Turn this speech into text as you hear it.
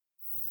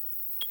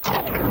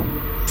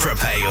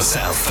Prepare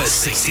yourself for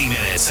 60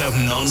 minutes of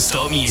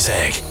non-stop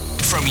music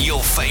from your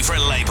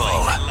favorite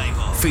label,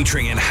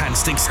 featuring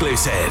enhanced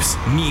exclusives,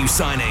 new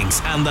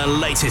signings, and the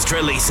latest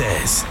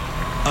releases,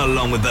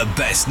 along with the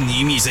best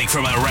new music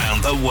from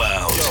around the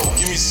world. Yo,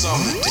 give me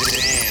something to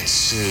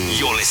dance to.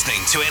 You're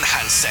listening to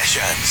Enhanced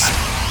Sessions.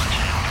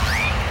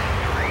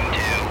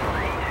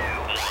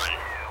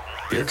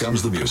 Here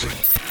comes the music.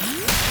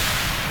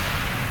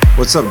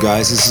 What's up,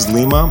 guys? This is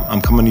Lima.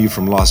 I'm coming to you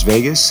from Las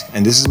Vegas,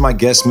 and this is my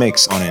guest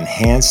mix on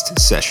Enhanced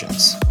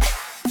Sessions.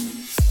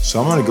 So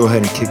I'm going to go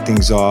ahead and kick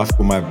things off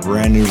with my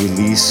brand new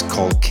release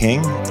called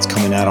King. It's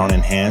coming out on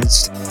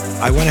Enhanced.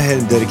 I went ahead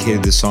and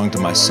dedicated this song to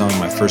my son,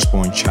 my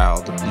firstborn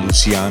child,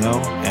 Luciano,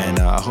 and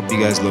I hope you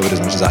guys love it as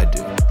much as I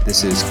do.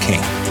 This is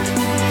King.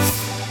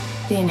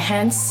 The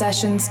Enhanced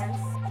Sessions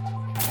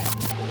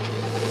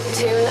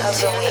Tune of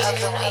the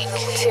Week.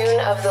 Tune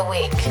of the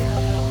Week.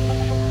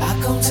 I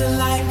come to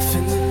life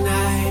in the night.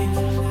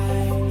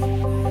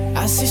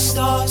 I see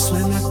stars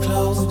when I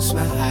close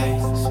my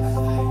eyes.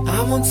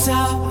 I'm on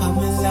top, I'm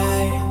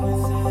alive.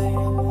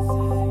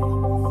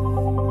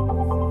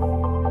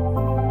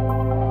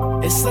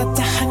 It's not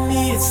the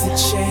honey, it's the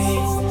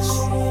chase.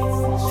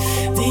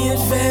 The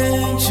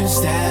adventures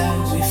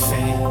that we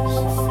face.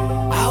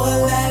 Our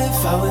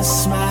laugh, our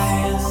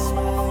smile.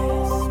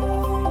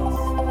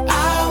 I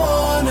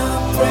wanna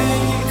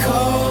break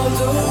all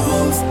the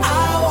rules. I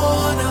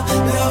wanna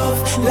love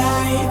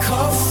like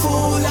a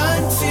fool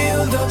until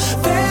the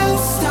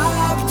bells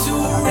stop to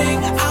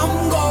ring. I'm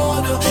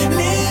gonna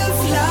live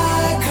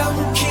like I'm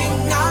king.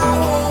 I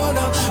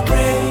wanna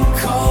break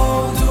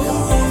all the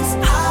rules.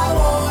 I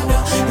wanna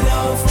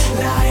love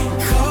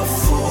like a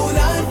fool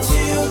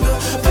until the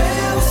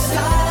bells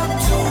stop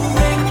to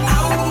ring.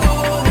 I'm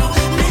gonna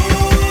live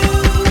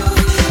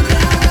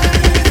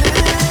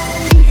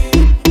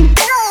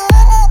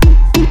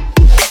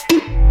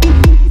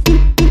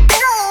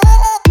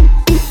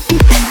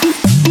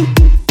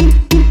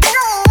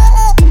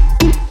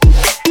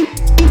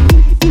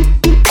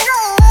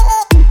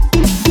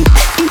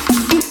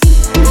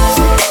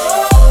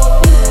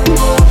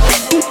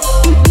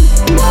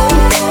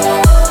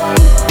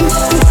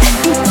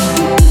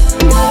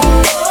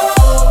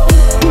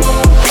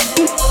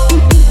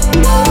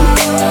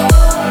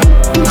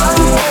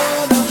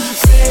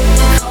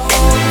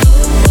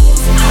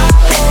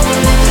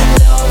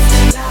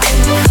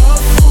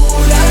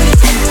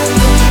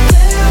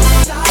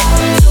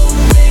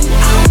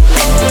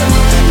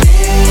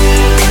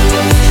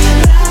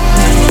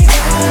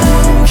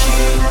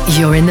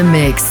You're in the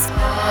mix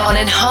on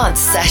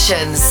Enhanced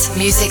Sessions.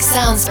 Music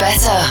sounds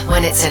better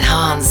when it's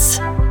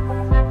enhanced.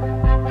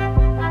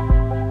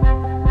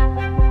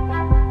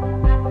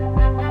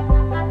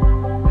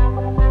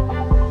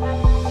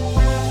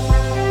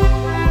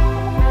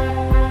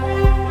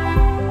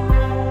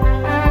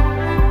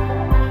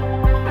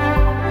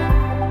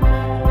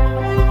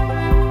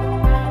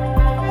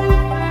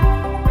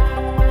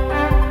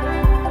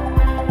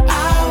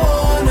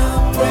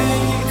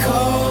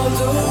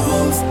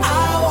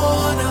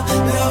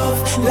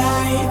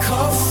 like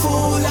a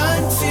fool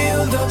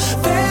until the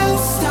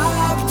bells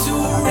stop to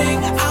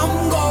ring.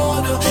 I'm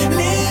gonna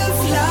live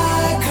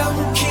like I'm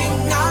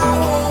king. I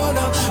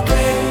wanna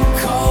break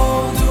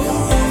all the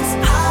rules.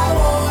 I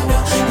wanna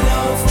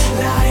love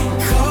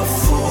like a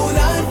fool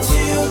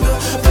until the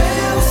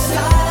bells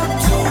stop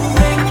to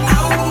ring.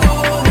 I'm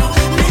gonna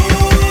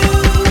live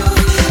like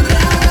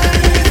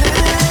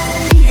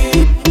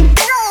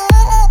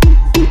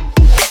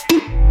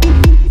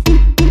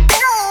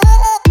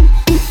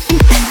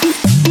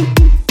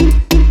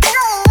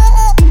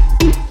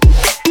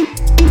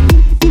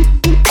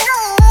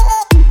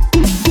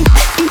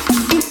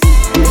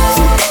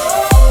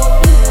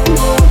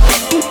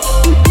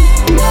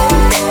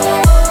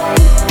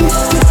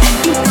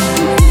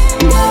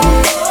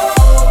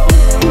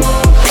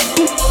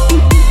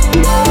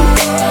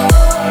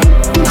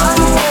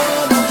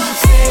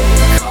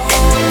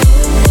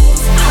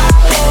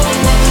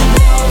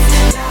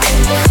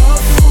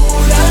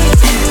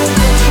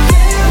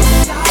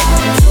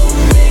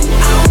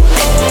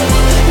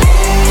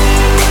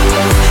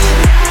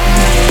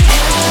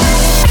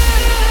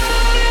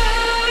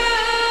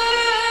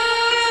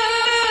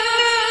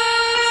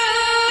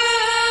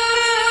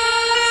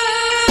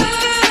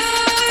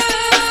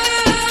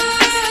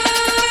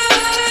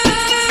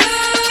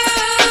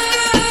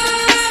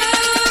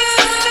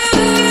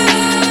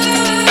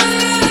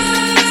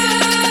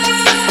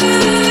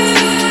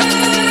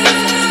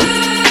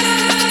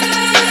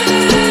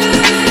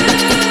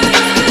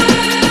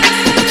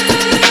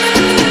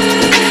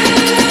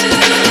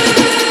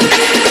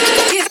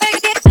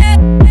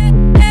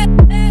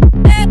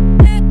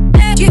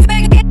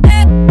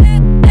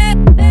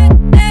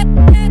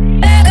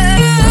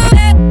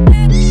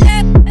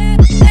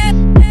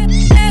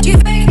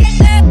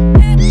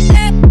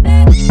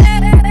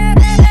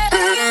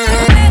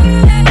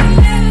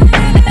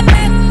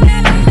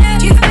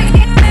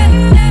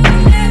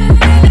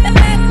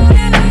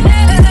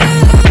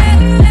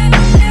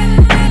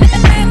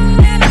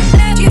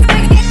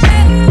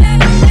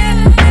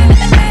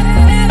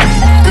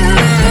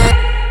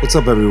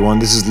What's up, everyone?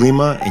 This is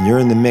Lima, and you're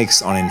in the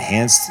mix on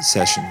Enhanced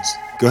Sessions.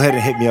 Go ahead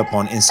and hit me up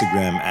on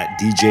Instagram at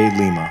DJ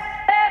Lima.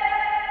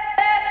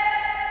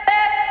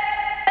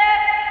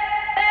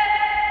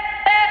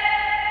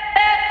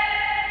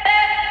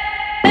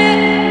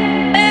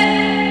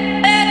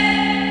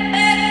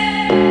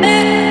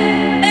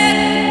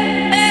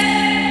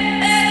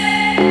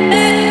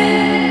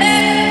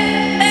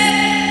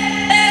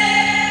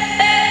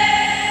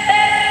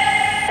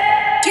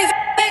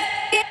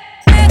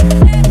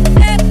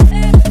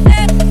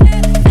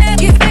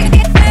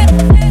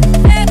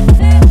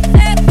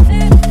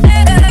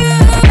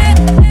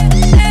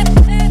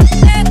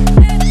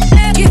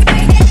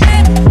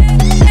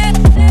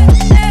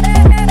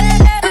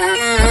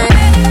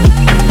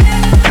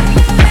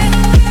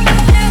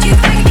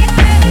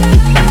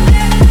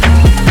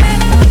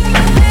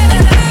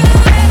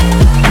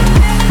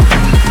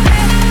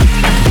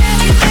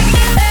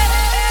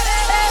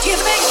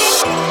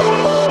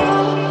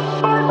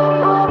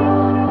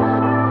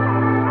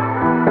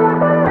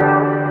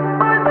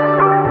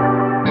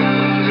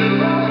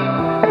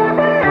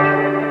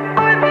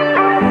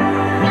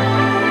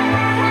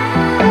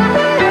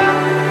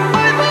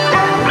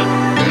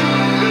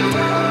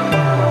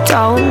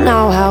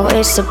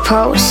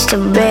 Supposed to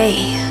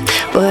be,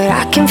 but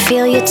I can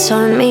feel you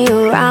turn me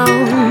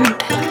around.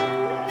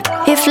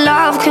 If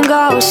love can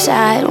go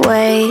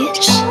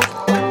sideways,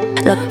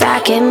 look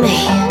back at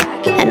me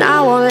and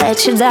I won't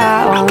let you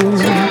down.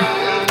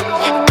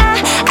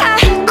 I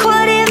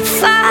couldn't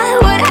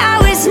find what I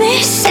was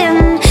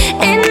missing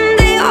in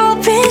the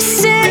open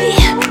sea.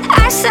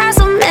 I saw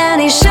so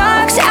many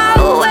sharks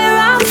out where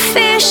I'm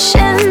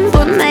fishing,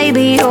 but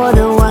maybe you're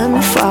the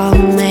one for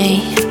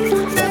me.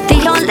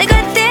 The only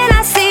good thing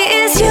I see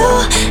is you.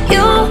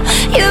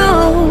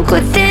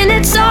 Good thing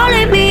it's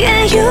only me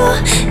and you.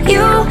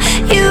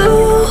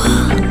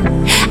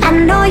 I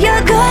know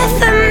you're good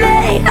for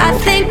me, I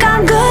think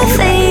I'm good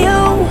for you.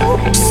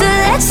 So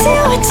let's see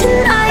what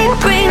tonight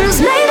brings.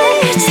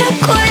 Maybe it's a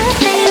good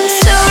thing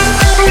too.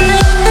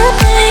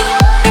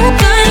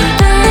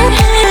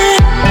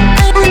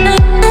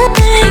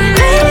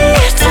 Maybe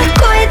it's a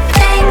good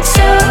thing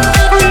too.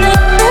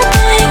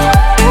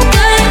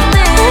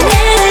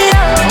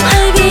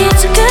 Maybe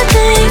it's a good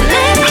thing.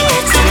 Maybe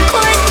it's a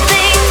good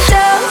thing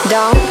too.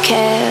 Don't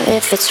care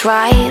if it's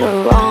right or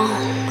wrong,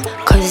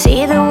 'cause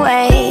either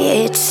way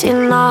it's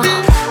enough.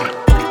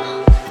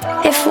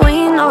 If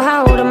we know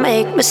how to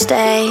make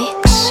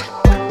mistakes,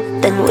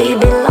 then we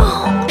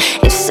belong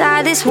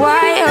inside this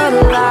wild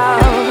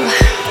love.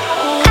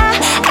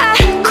 I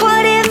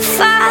couldn't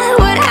find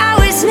what I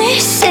was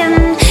missing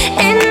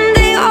in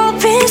the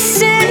open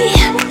sea.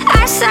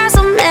 I saw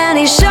so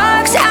many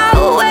sharks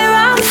out where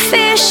I'm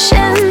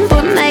fishing,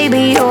 but maybe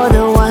you're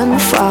the one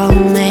for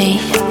me.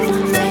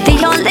 The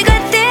only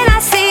good thing I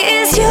see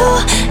is you.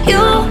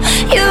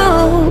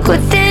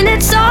 Good thing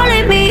it's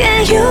only me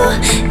and you.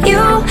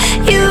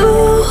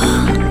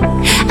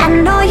 I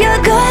know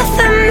you're good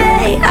for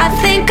me, I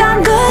think I'm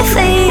good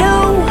for you.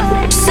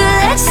 So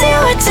let's see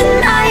what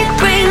tonight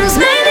brings.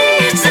 Maybe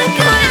it's a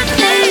good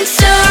thing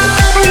too.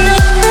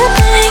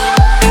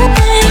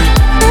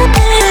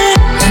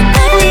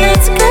 Maybe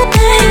it's a good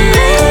thing.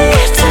 Maybe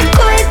it's a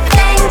good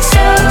thing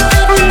too.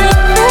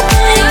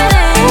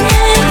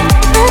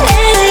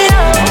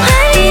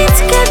 Maybe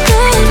it's a good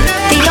thing.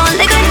 The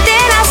only good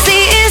thing I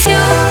see is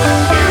you.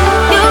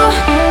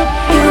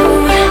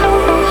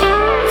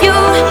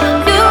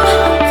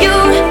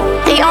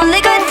 The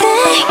only good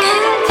thing, it's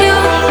you.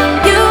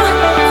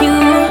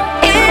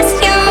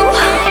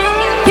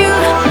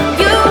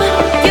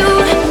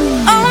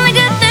 Only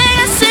good thing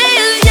I see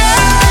is you.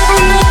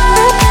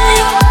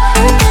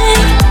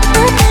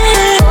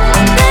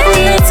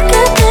 Maybe it's a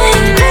good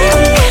thing,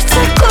 maybe it's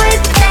a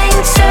good thing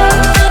too.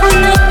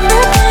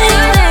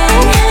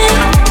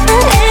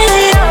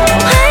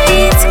 Maybe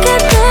it's a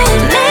good thing,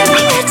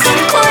 maybe it's a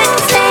good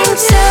thing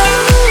too.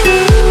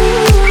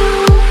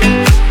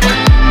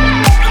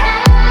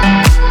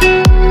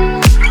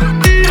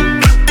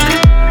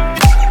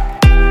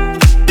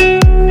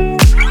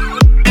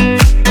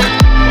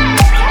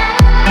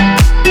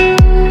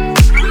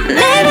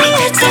 Maybe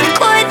it's a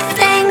good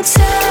thing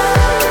too.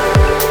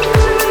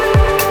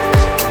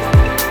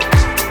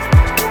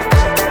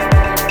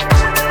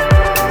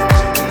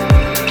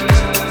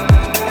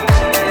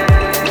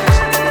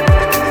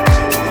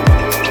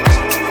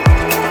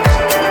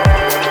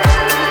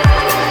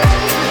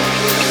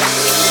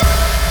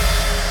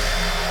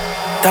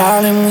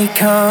 Darling, we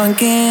can't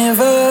give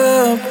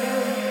up.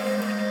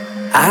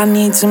 I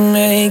need to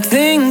make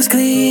things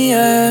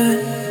clear,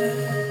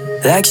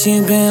 like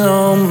you've been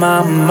on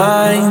my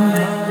mind.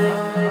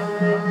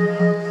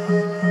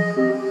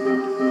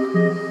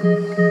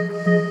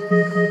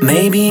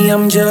 Maybe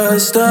I'm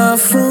just a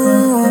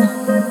fool.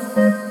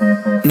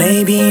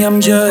 Maybe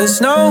I'm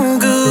just no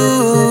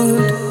good.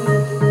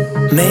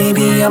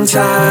 Maybe I'm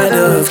tired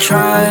of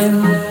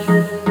trying.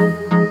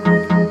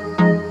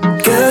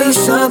 Girl, you're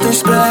something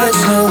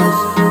special,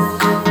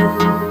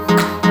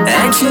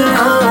 and you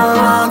know I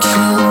want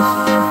you.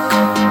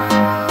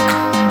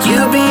 You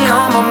be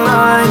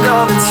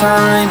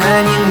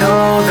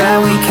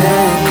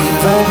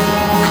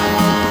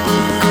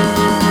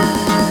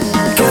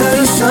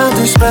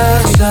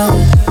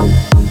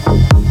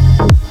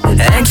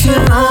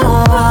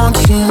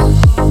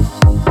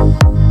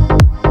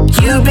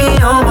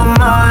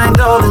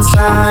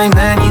time,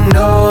 and you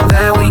know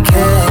that we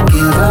can't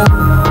give up.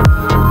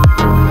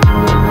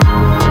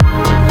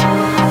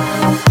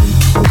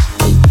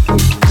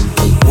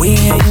 We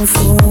ain't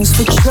fools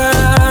for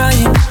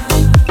trying.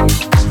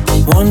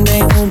 One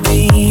day we'll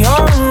be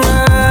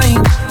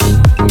alright.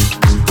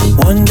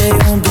 One day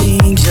we'll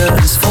be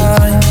just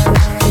fine.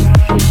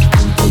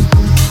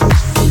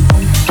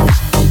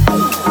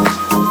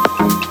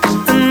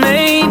 And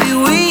maybe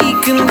we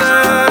can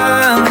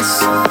dance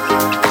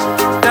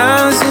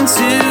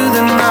into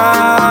the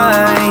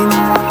night,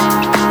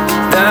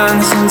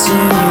 dance into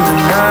the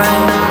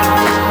night.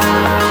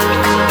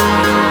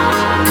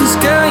 'Cause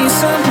girl, you're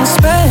something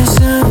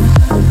special.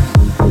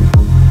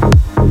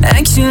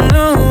 Actually,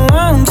 no, I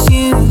want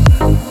you.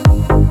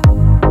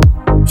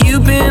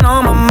 You've been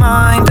on my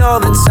mind all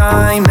the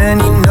time, and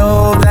you know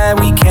that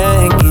we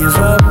can't give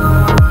up.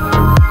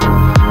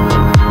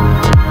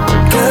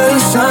 Girl,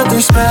 you're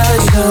something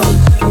special.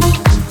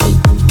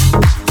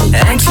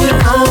 Actually,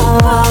 no, I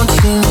want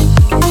you.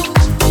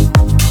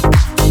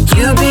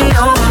 You be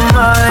on my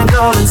mind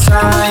all the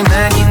time,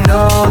 and you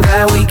know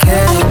that we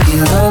can't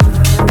give up.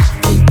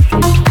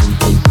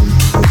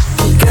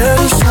 Girl,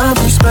 you're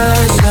something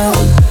special.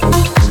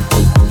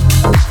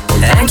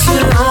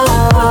 Actually, I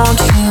want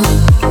you.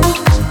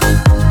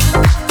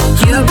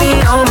 You be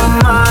on my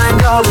mind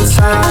all the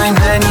time,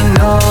 and you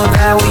know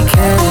that we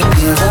can't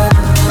give up.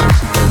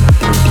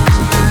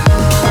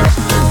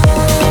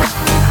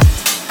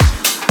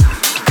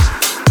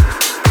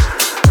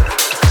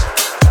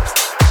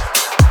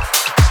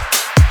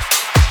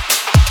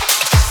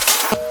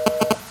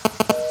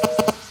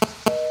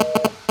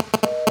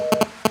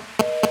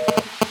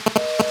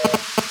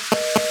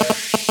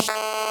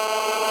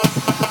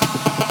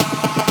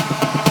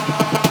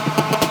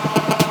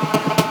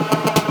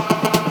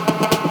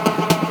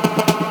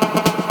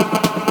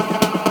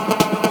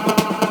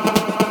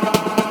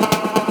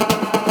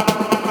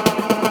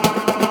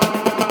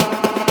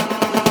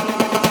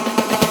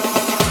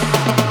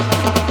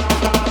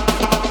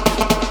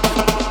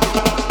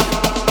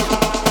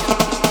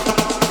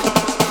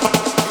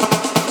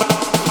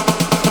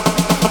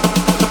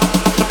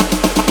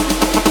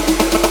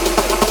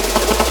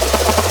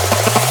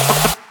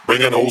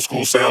 Bringing old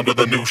school sound to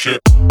the new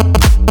shit.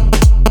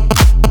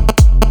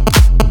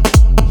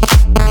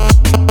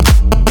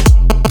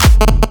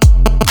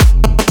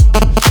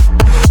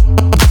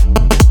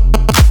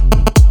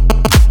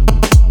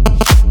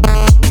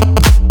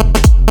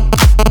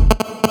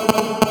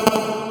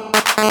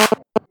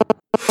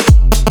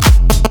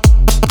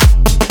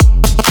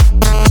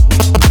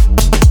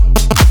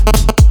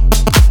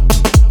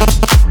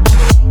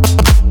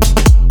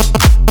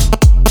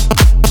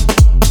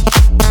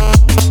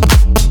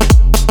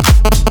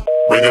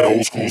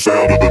 Old school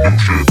sound of the new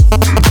shit.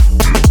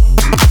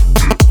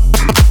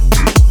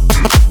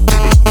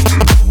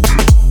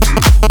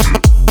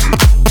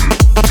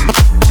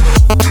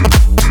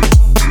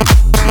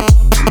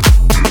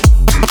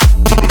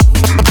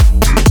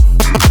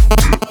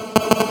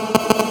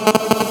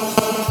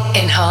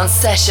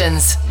 Enhanced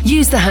Sessions.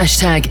 Use the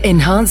hashtag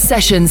Enhanced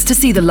Sessions to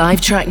see the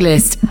live track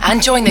list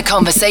and join the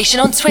conversation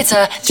on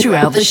Twitter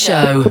throughout the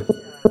show.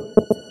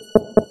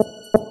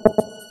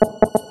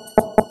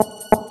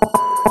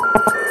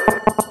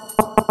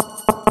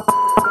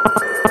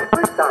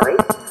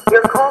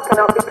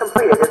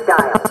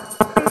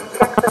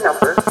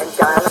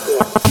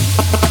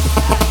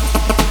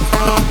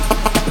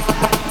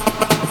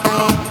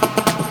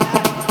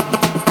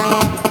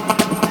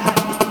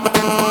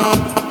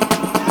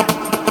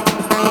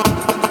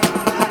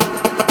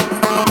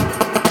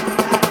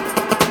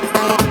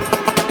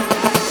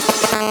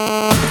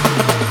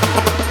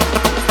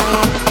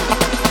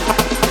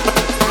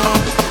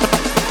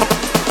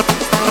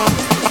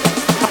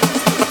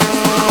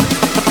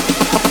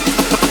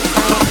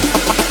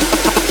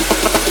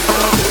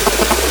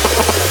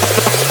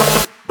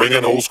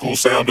 Bringing old school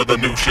sound to the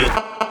new shit.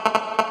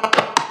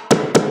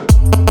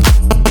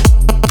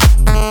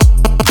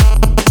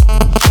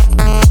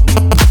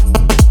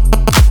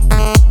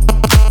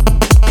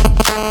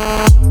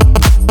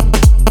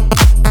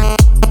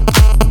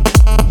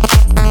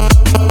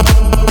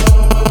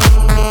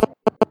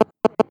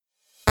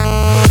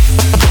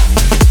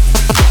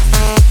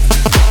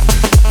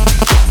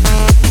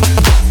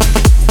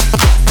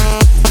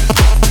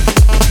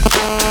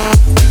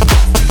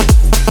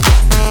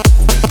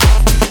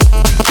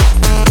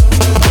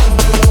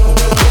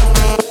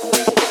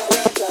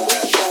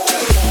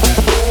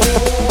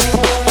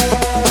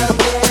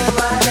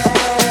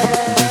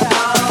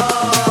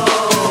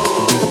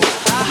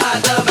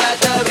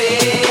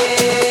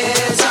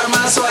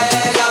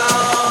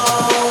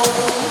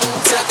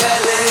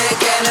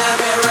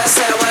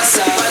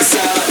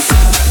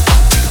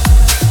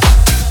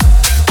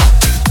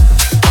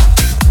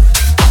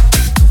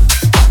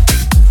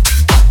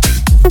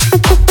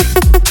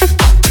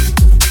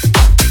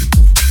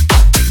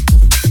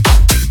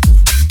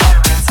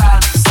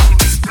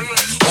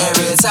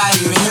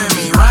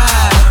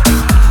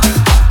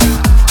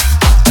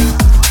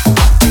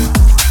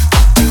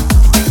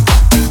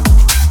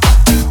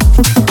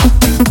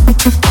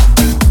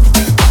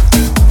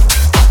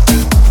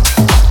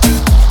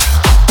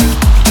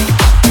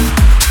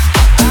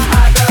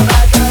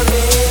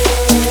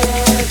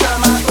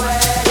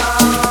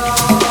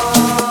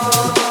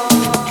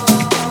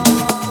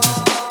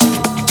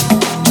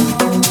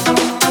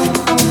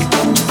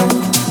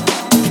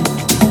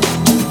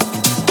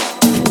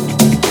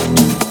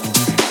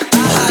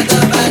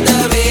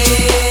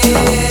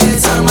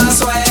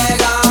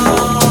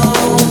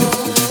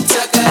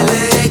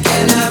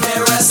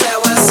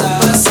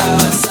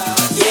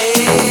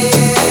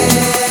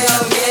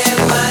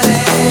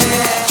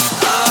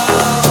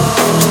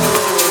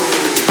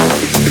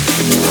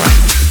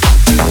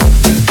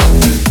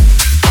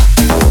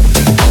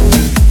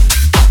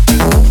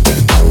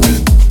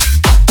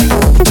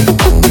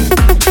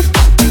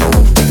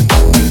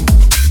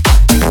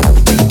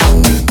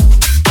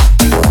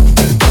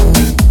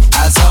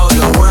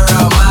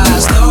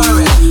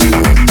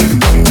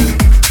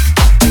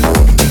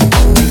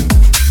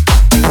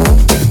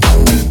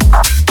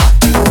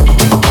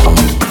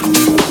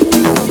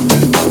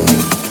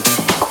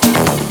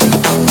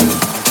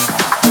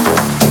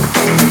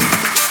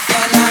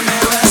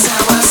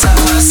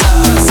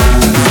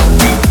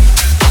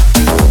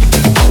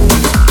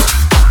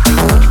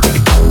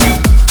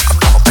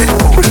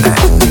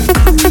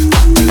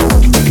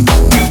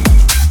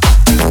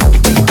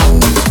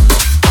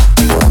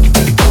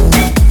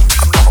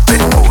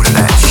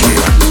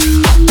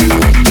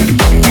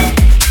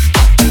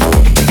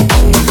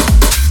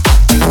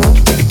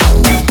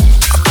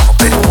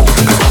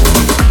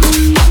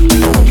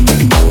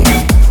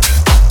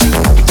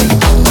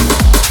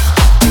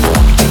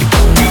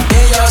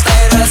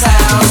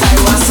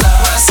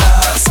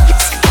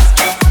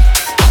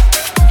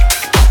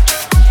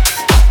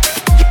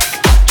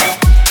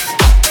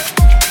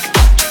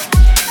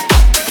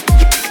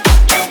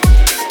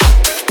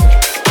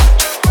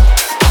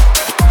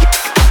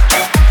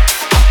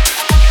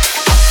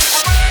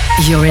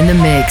 You're in the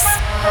mix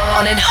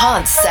on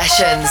Enhanced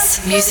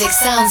Sessions. Music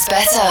sounds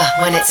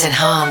better when it's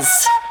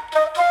enhanced.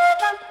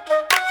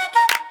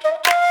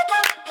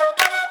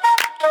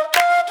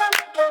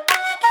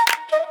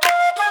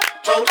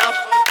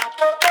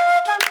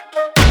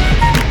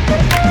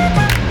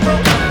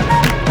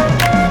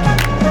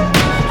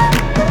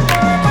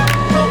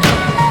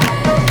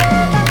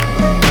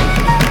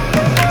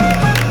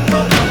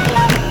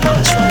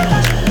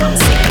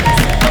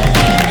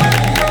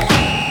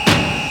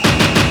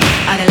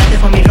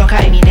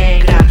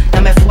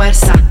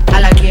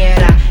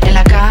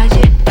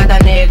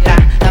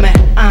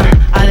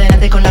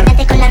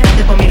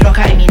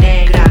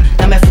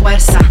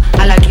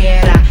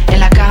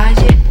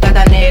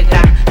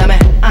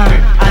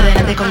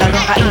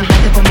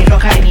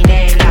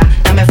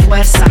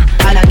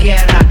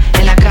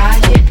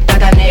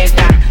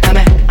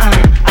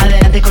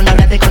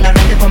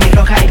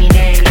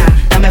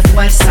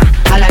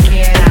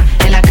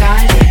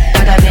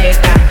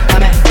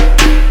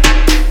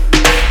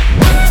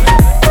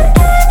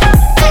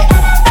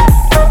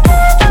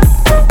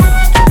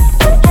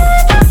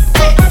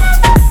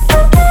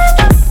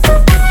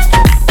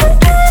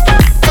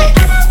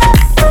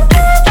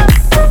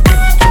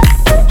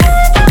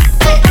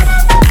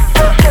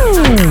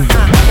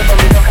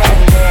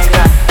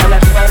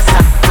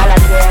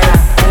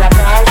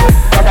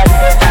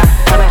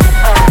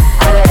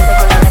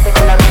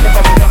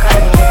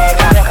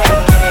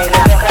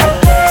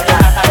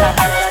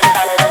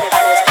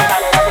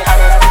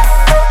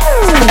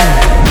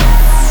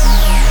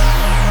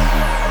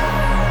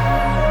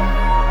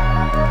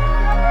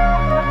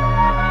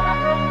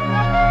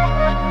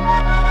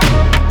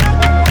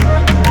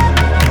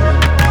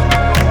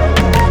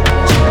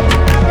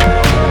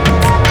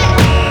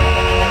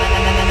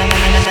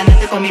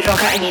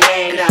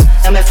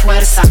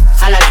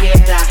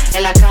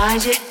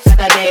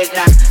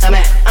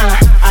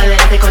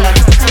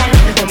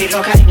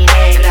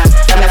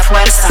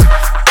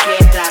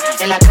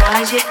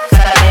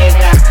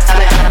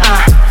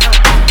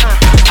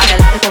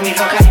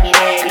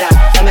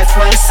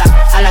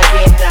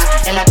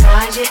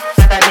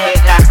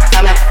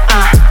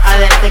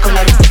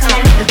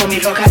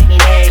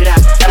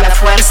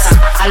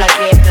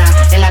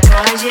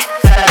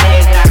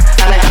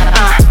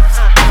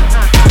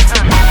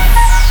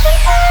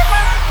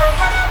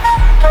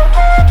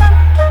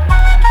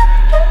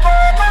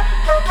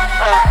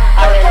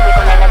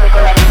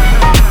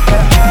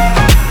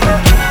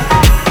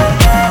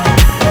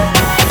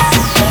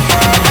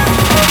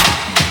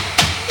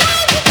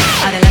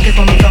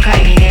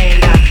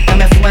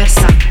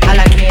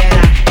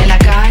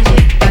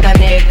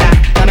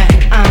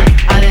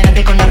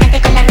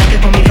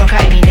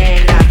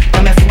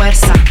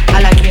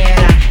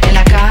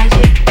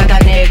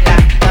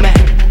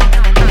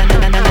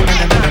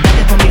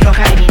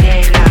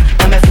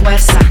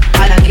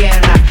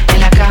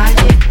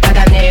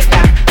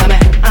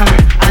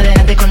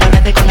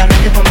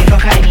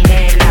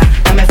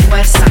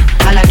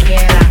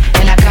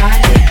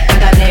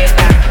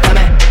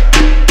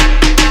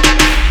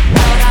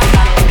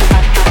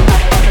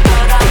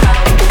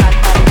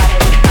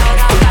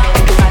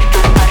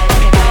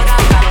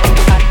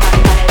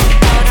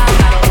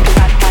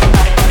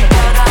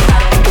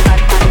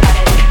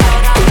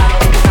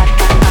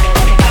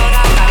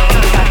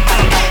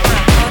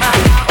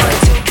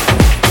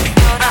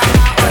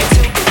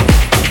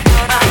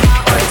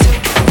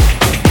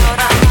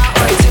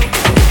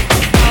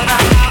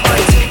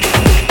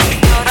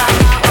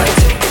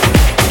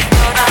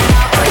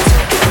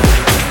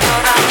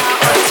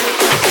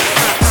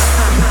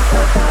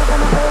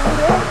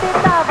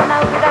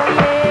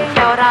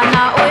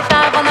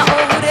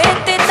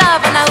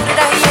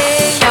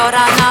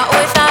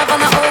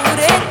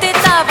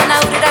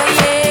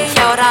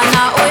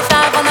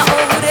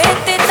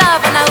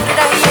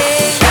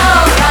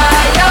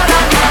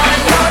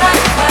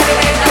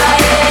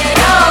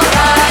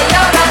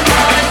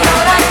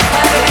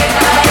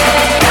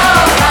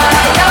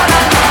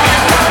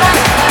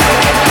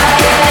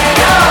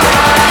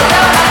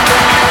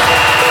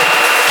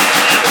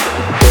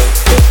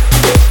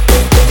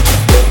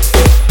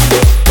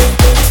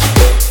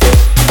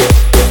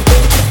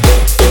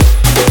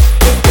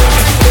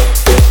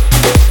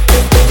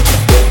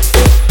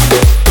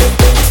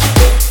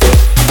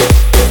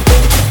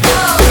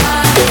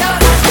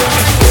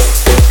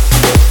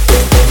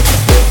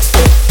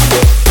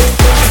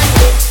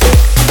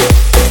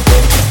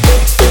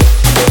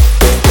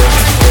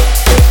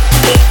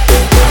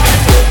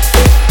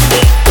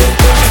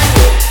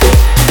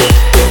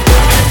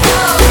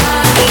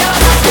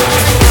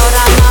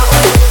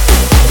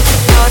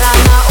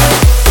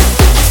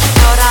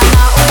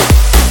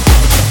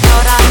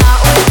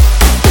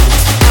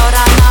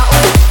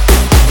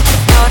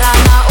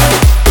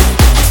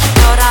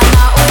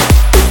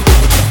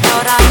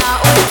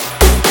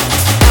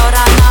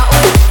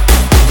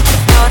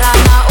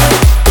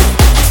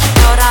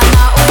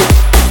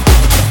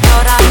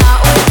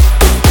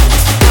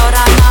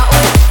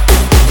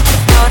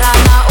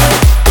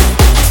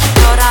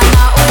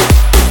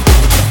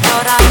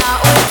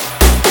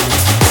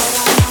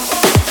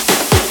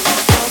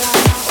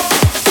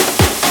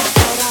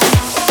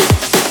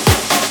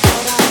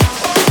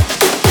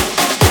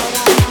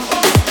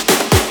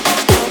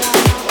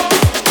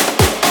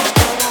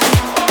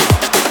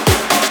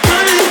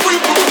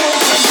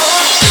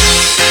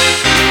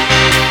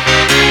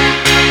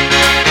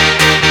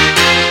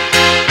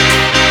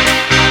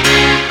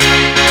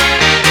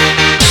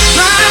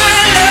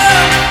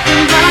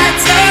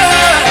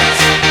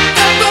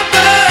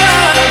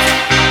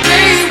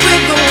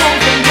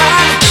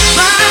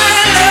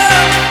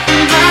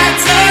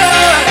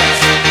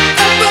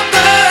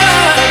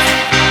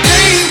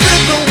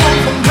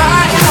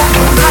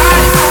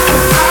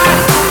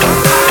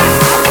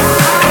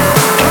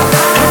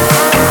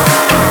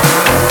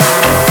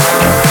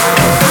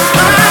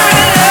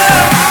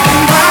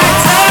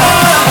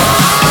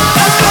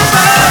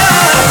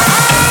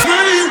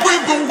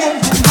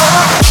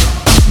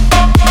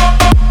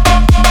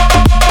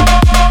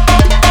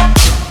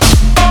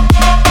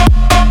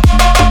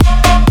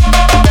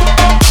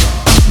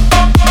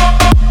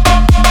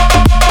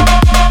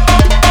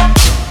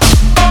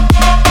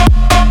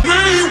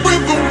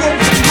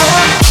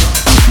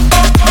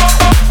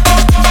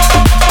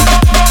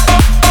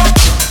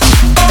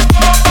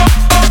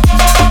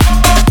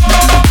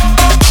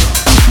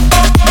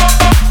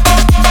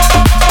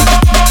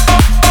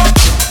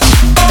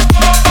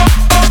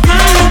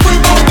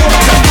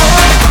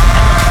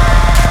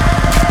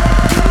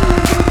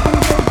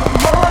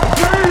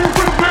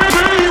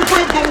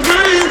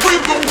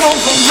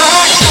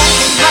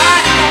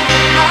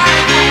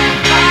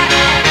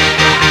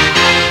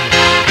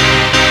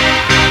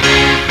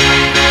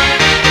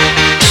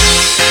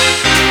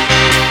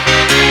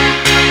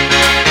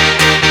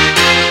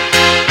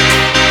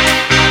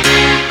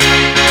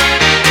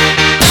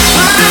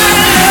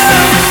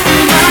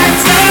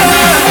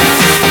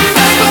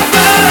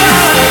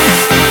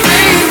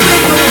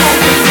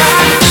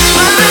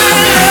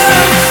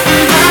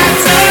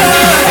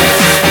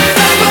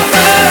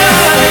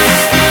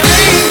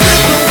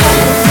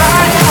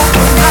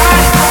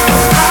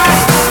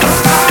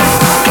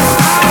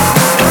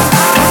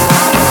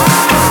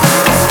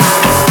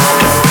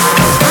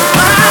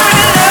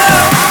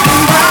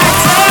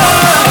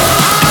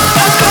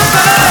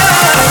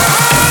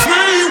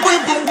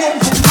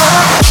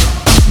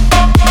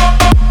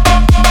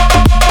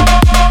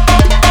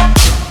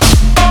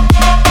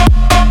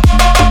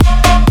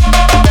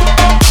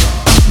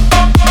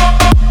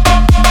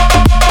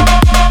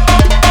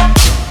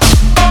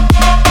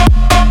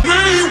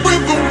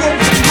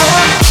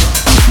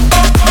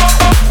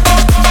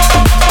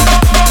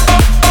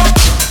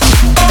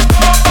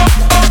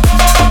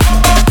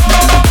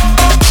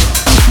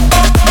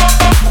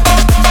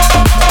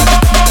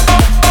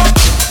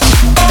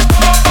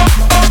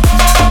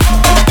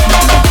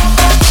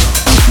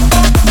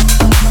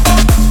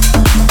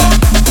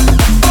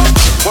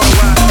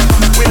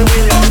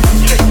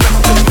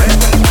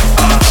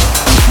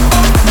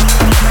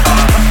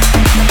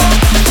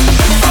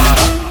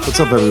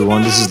 up,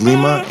 everyone? This is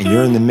Lima, and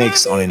you're in the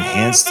mix on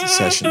Enhanced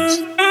Sessions.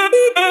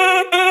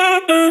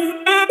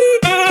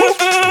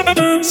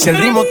 Si el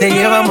ritmo te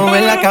lleva a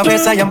mover la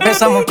cabeza, ya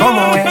empezamos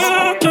como es.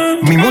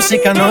 Mi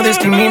música no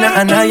discrimina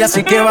a nadie,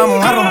 así que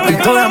vamos a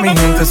romper. Toda mi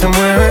gente se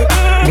mueve,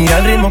 mira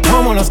el ritmo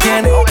como los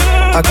tiene.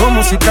 Hago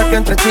música que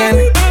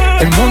entretiene.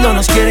 El mundo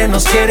nos quiere,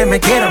 me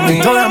quiere a mí.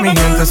 Toda mi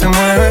gente se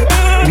mueve,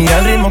 mira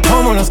el ritmo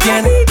como los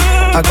tiene.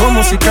 Hago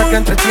música que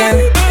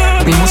entretiene.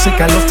 Mi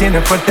música los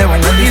tiene fuerte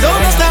bailando. ¿Y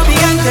dónde está mi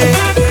gente?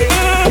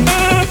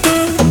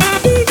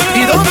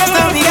 ¿Y dónde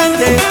está mi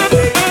gente?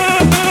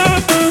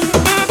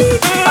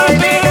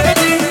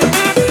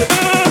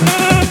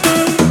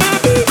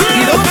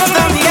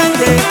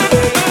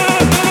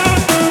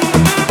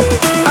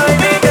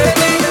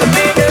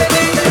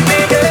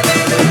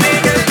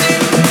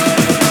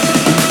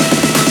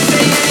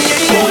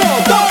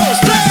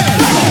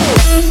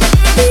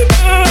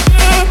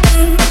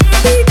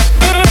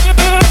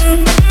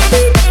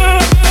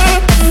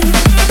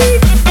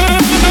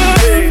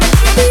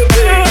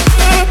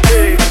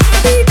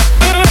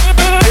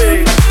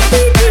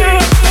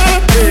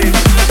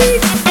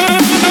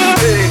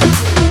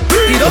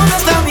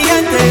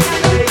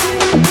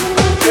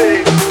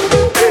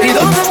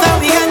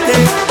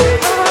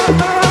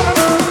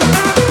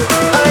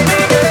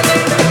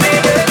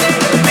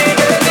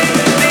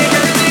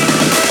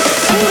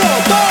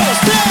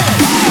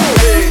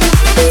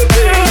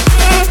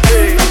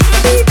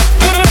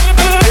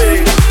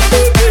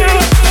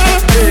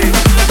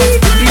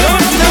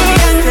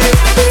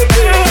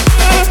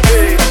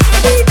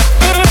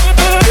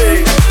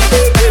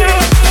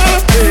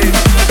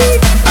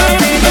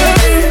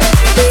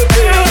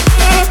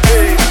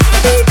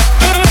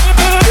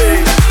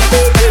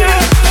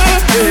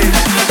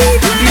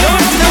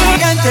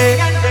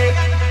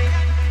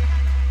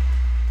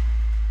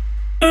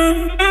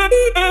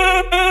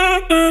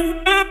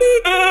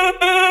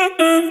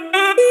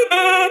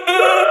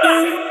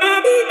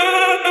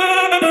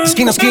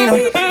 Esquina,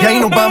 y ahí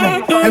nos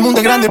vamos. El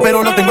mundo es grande,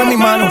 pero lo tengo en mis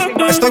manos.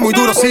 Estoy muy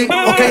duro, sí,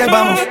 ok, ahí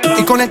vamos.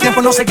 Y con el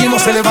tiempo nos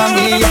seguimos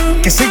elevando.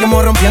 Que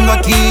seguimos rompiendo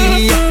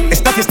aquí.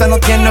 Esta fiesta no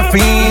tiene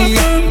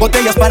fin.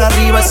 Botellas para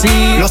arriba,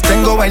 sí. Los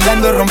tengo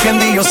bailando y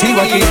rompiendo y yo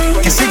sigo aquí.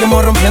 Que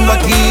seguimos rompiendo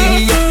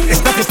aquí.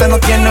 Esta fiesta no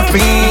tiene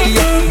fin.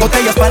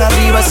 Botellas para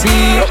arriba,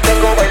 sí. Los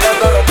tengo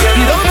bailando y rompiendo.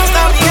 ¿Y dónde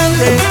está mi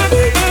gente?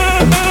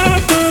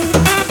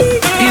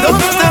 ¿Y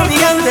dónde está mi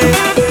gente?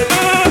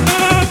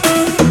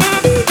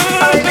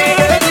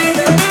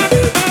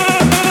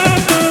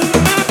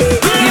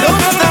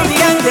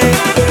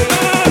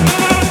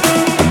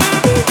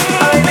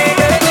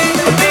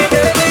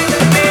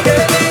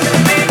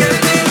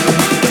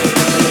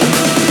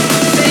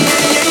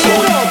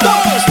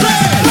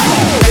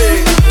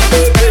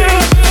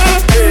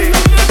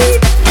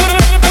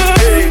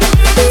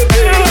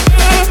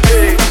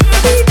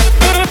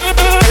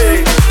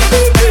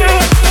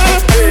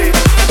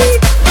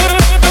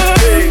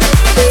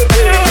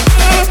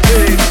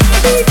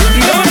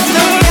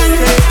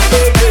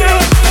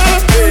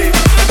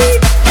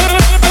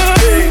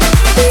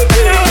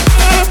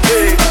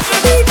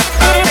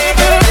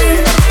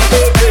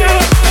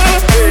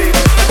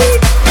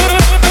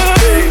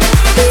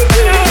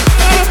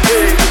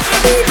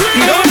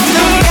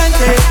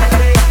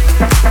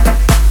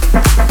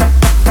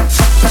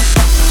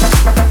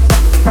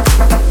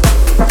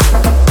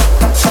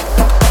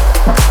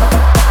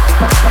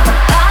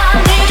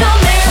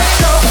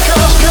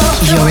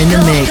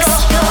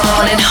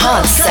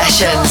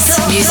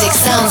 Music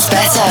sounds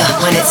better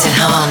when it's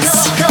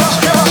enhanced.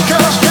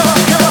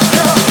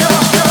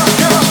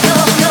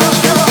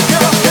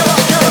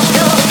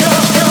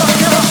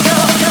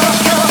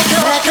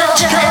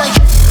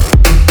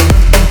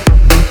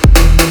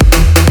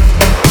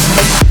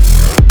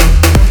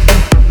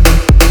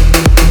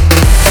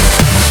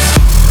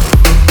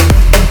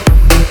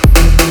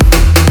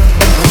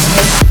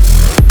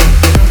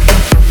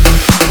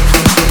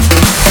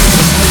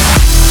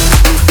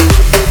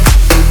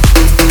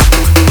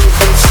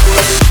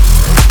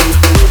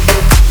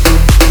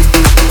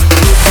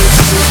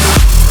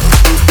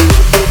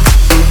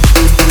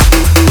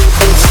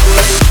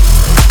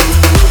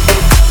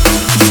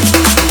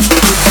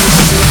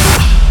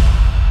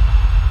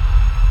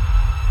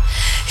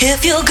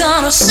 If you're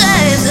gonna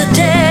save the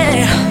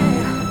day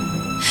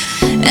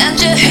and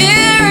you're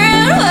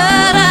hearing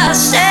what I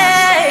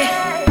say,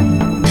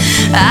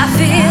 I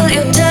feel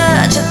your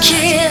touch, your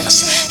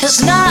kiss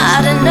is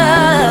not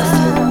enough.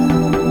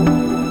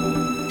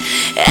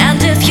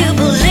 And if you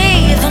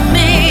believe in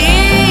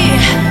me,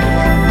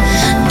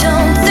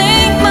 don't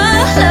think my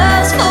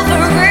love's for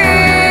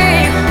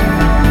free.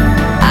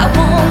 I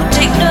won't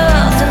take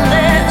nothing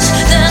less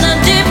than a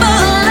deeper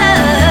love.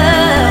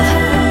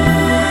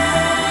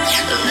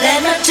 Let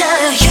me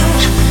tell you,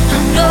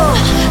 no,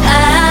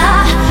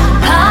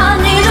 I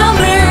need a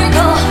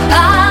miracle.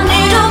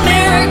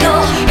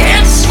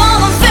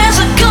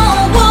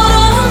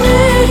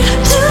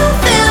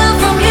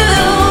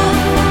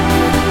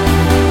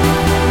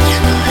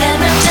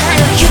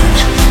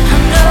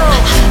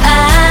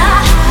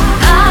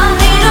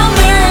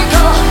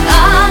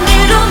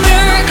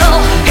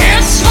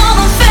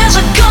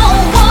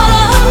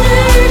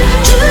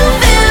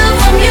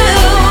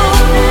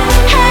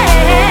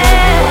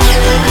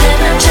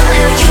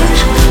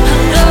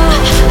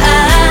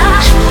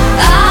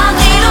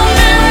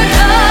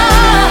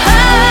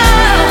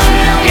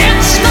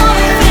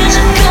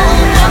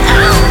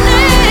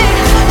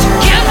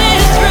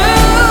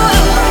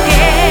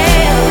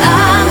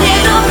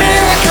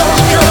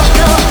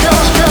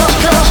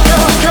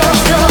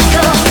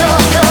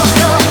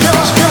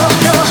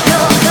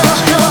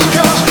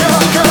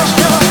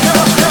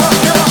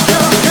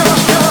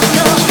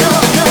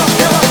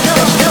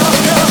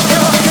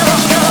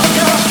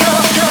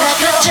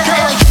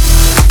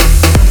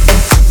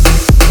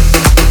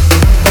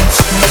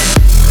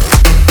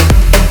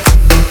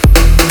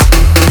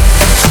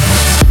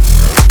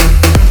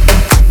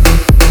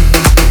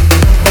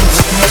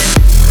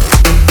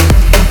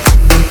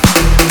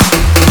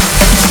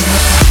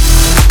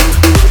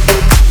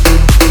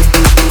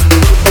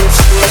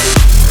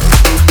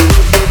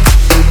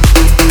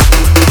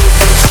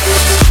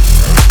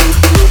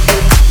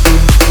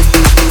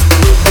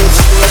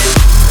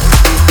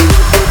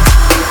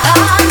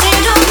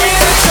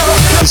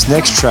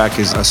 next track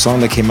is a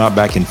song that came out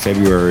back in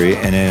February,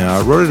 and then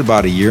I wrote it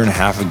about a year and a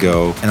half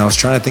ago, and I was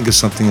trying to think of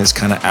something that's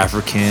kind of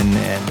African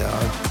and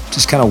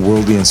just kind of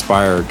worldly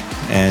inspired,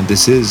 and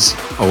this is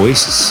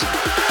Oasis.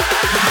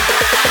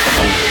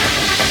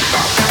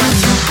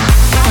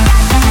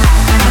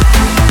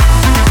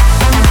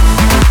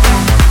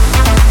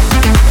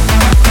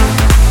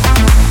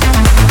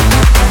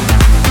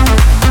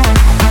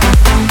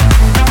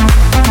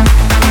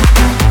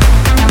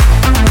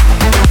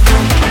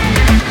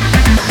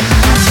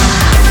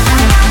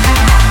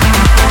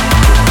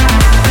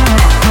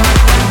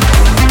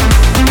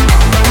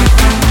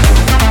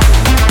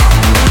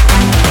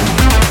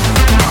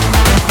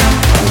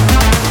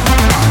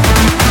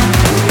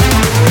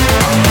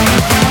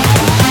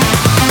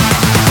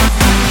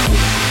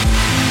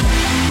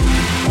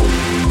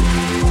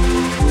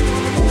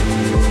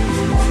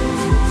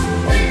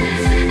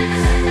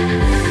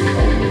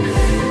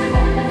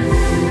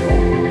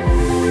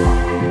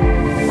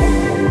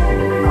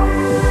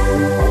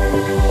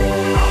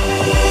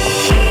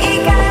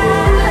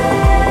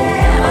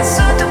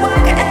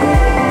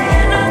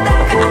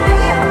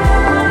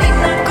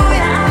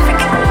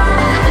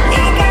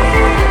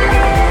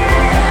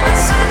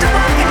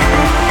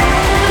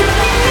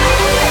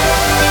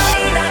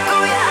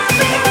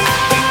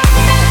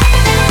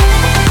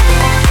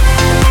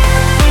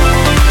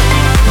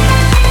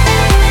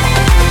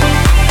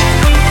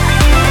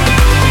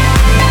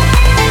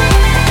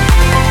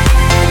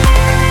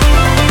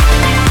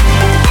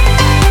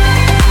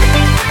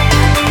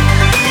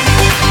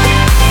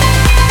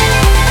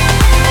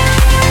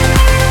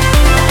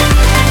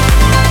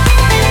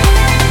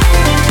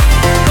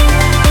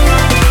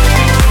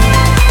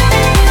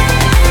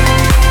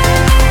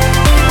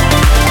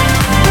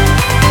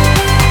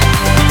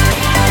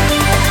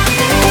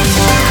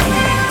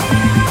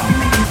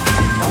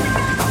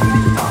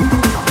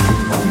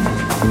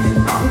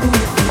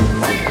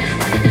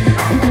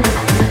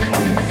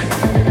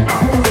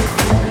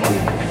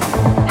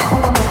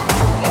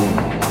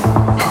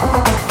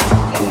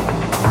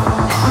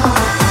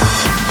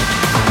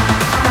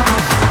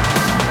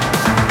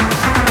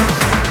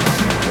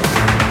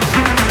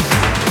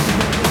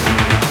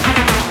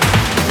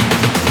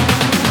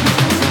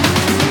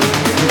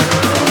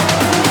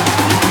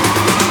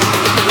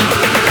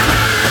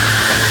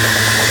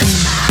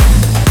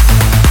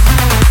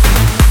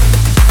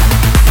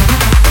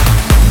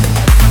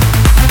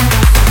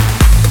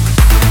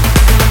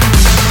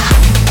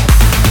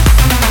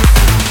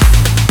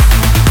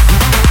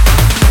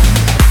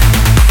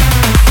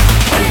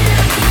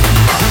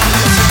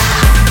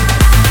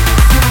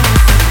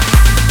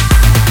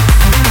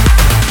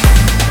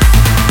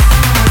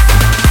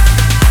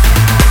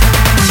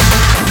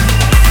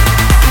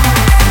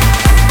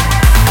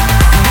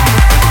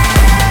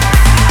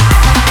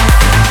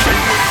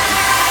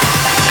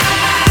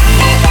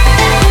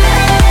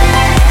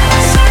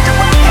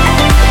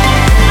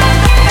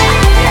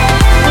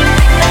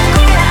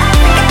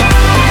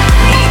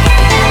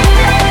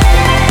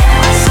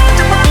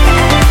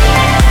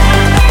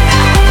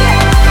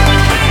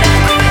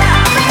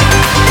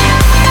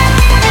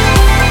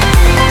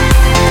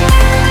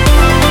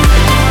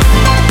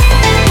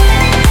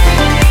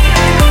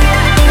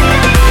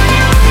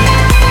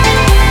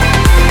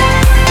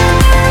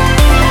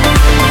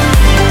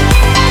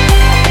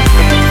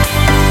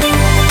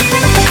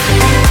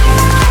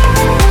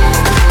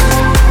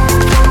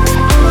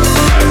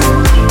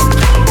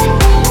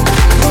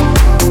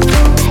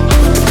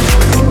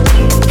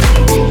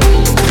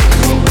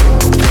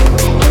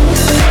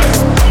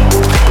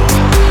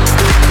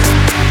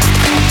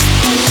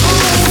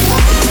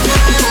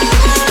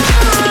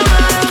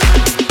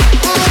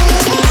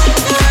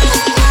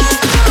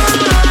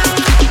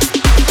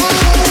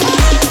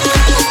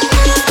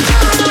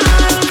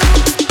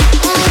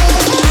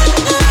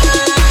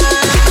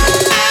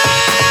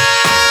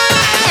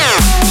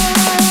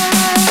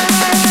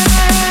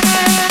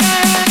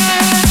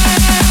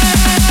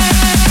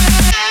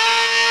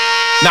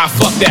 Nah,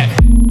 fuck that.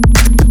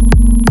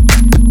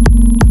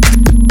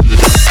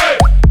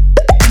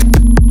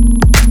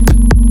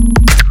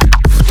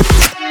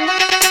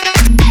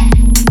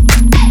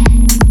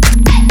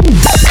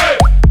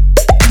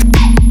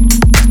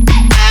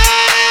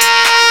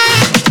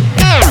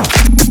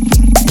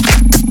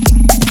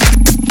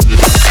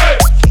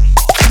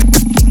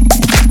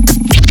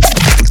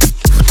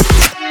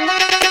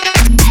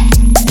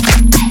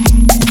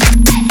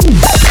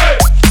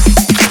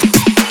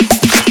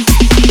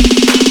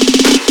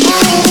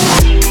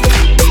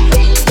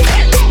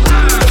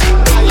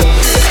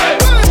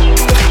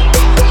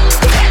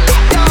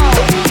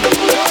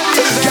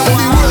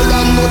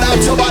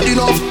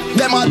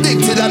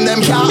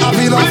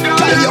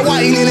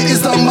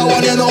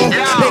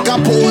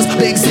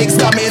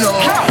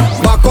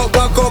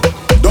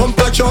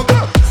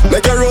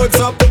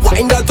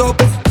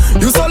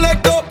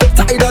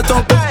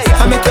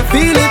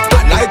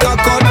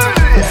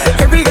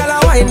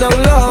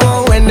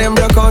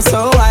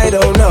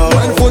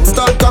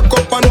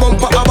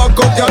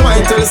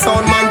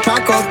 Sound man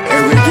pack up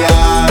every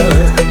girl.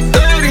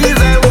 30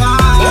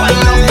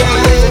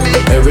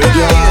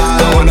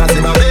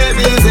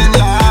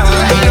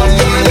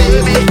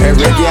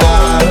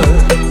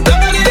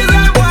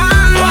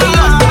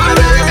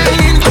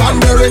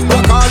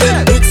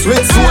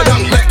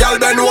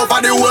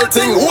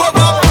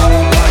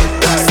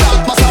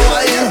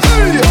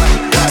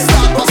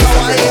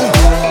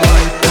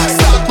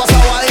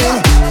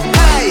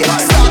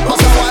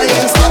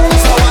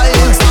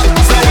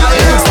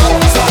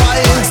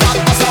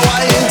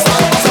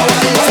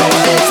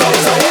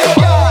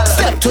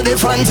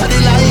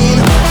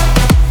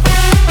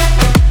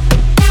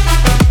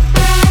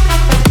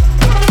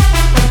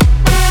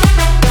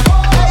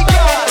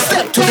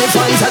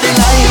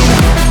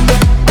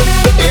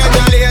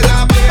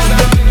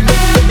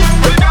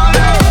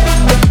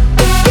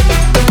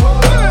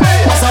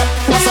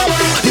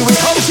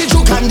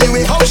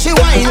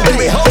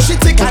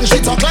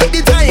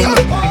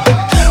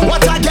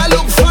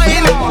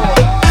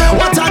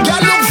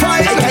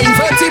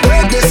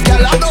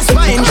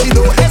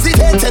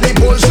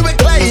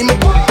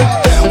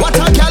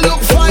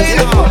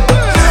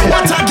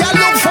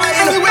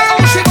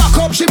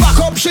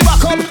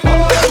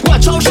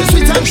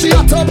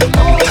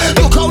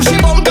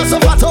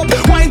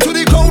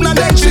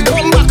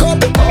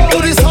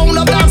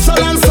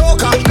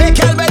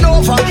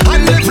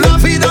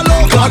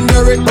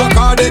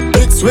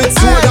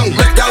 shoulder.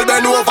 Make y'all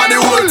bend over the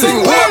whole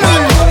thing. Hold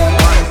on.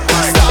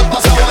 Start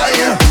pass a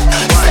wine.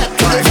 Step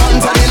to the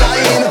front of the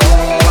line.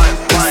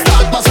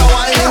 Start pass a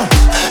wine.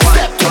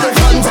 Step to the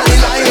front of the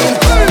line.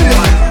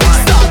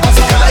 Start pass a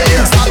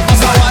wine. Start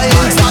pass a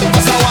wine. Start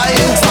pass a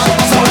wine. Start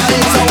pass a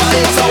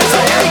wine.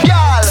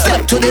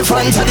 Step to the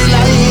front of the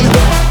line.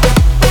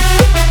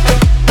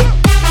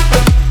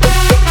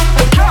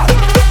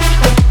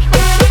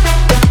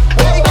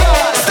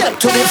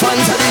 To the front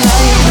of the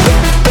line.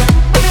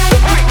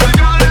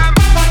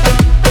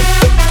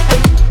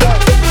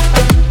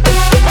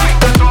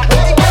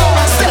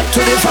 Step to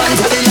the front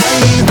of the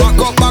line.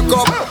 Back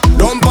up,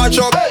 don't patch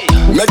up.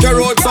 Make your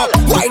roads up,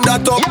 wind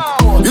that up.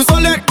 You so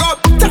let go,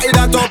 tie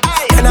that up.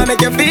 And I make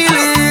you feel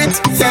it,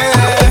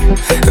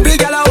 yeah. Big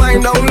girl a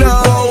wind down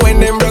low. When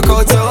them broke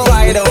out so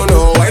I don't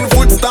know. When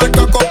foot start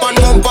cock up and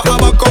bumper a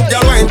back up.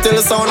 Girl wind till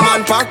the sound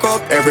man pack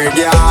up. Every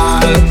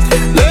girl,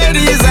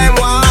 ladies and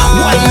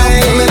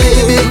wine for me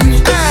baby.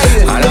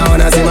 And I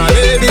wanna see my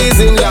babies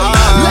in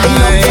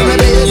line.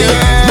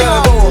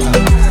 Yeah.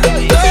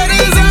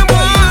 Ladies and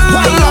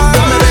boys, love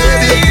for me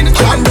baby.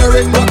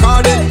 Cranberry,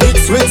 Bacardi,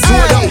 mix with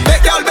soda.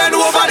 Make y'all bend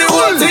over the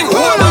whole thing.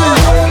 Hold on.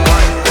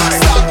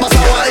 Start pass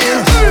a wine.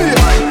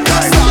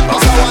 Start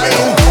pass a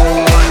wine.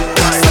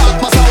 Start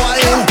pass a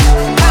wine.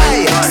 Hey,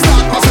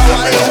 start pass a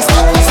wine.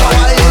 Start pass a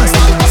wine.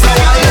 Start pass a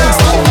wine.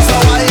 Start pass a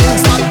wine.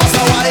 Start pass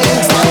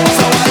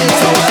a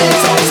wine.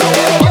 Start pass a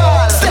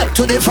wine. Step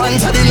to the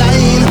front of the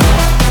line.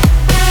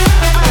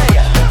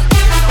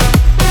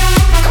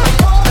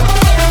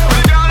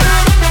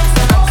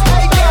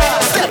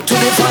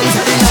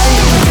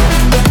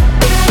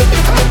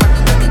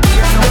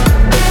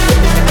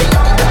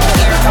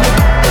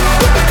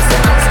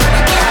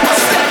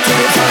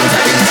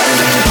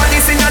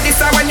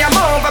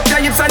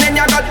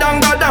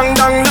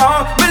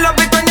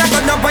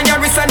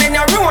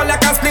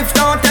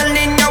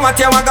 What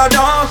you want go do?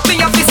 Me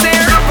have to say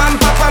rap and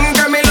pop and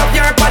girl, me love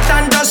your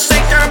pattern. Just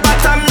shake your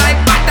bottom like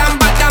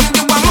bottom.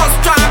 You a must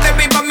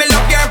strawberry, but me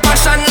love your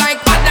passion like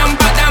bottom.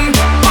 Me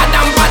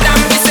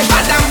say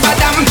bottom. Me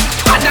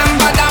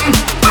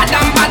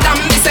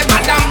say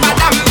bottom.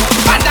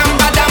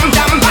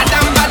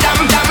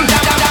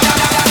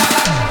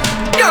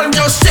 Girl,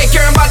 just shake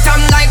your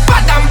bottom like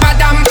bottom.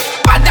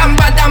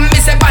 Me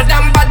say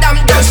bottom.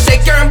 Just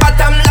shake your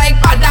bottom like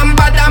bottom.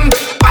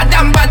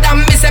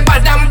 Me say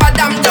bottom.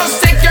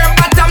 Just shake your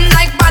bottom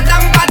like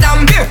bottom.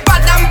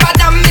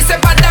 Me say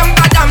bottom.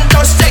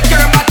 Just shake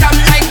your bottom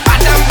like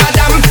bottom.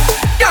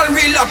 Girl,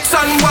 relax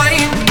and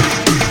wine.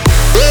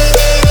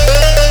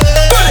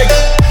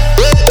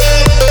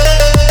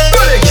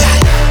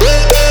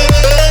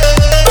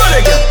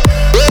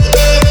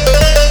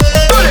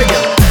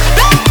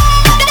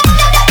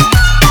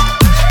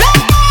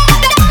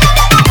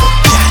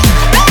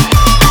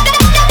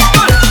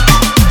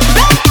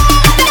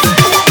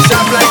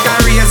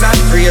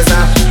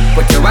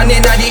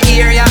 Inna the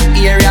area.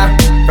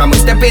 From we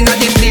step inna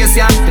the place,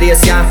 yeah.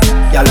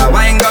 Y'all a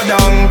wine go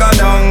down.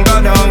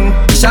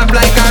 Sharp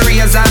like a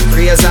razor.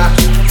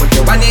 Put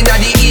your one inna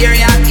the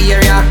area.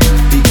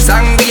 Big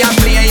song we a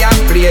play, yeah.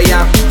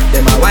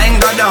 Them a wine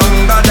go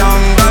down.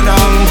 Badam.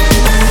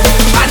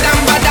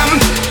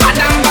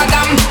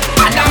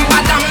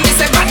 Me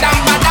say badam.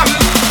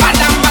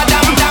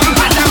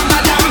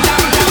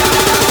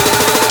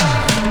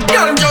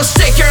 Y'all just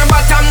shake your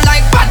bottom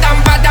like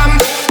badam.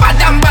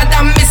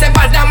 Me say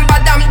badam.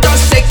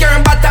 Just shake your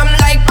bottom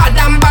like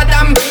badam.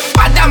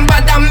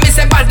 Me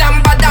say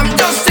badam.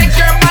 Just shake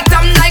your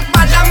bottom like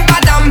badam.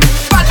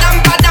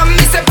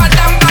 Me say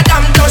badam.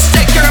 Just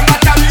shake your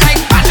bottom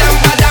like badam.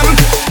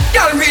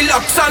 Y'all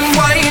relax and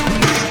wine.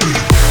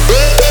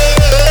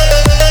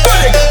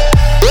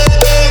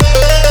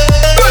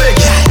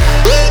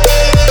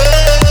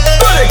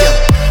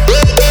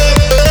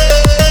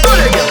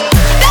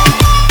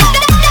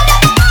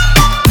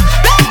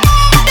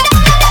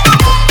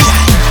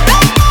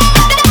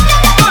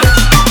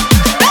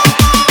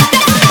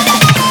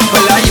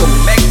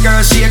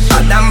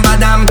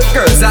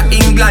 Girls are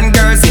England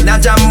girls in a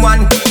jam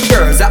one.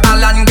 Girls are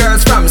Holland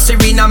girls from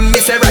Suriname. Me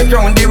say right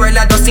round the world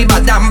I just see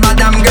badam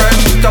girl.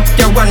 Put up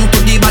your one to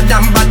the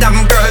badam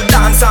girl.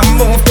 Dance and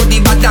move to the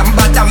badam.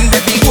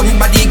 Every good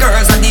body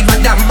girls are the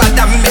badam.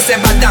 Me say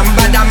badam.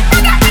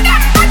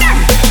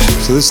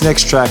 So this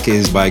next track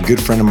is by a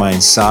good friend of mine,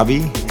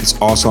 Savi. It's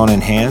also on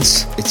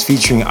Enhance. It's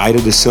featuring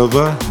Ida Da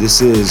Silva.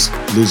 This is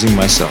Losing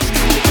Myself.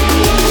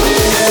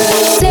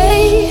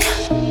 Say,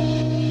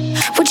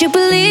 would you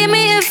believe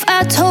me if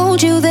I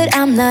told you that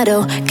I'm not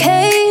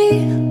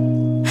okay?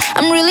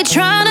 I'm really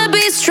trying to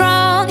be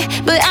strong,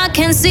 but I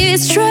can't see it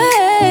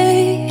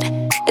straight.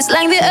 It's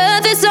like the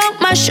earth is on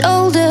my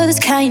shoulder, it's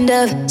kind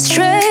of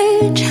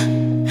strange.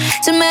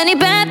 Too many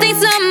bad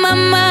things on my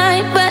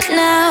mind, but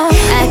now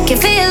I can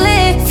feel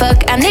it,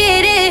 fuck, I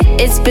need it.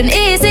 It's been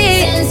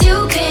easy since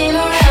you came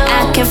around.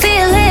 I can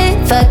feel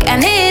it, fuck, I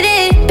need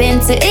it. Been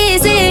too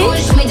easy,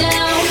 push me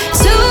down.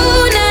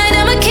 Tonight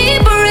I'ma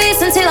keep a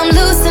race until I'm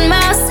losing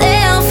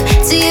myself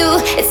to you.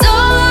 It's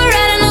alright,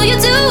 I know you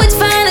do, it's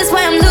fine. That's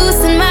why I'm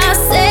losing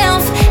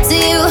myself to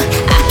you.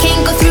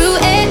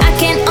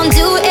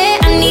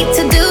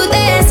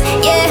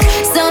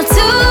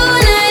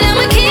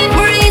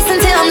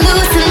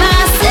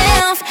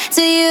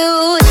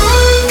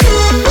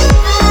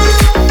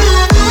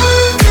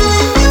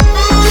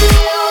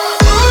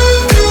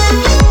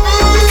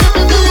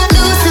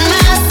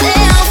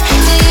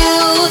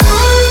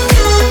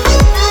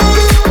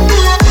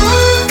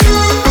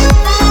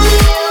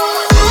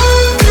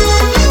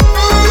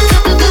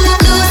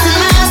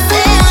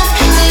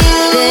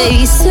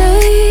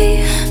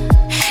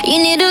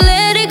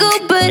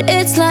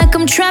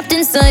 trapped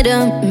inside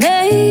a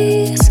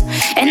maze,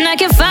 and I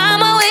can't find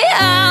my way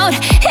out,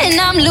 and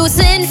I'm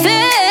losing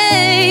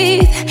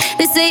faith.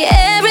 They say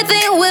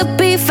everything will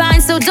be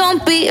fine, so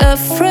don't be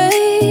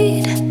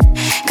afraid,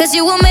 'cause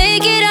you will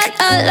make it out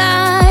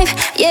alive.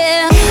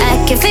 Yeah, I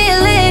can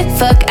feel it,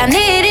 fuck, I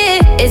need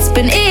it. It's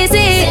been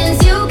easy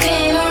since you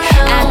came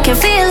around. I can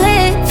feel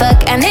it,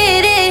 fuck, I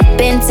need it.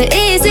 Been too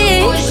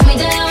easy. Push me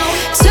down.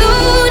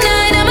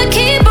 Tonight I'ma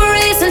keep a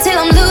race until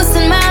I'm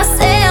losing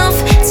myself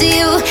to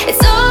you.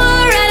 It's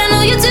alright, I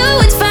know you do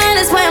it fine.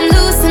 That's why I'm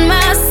losing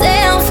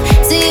myself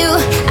to you.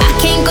 I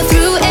can't go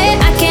through it,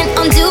 I can't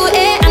undo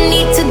it. I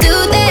need to do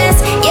this,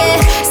 yeah.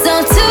 So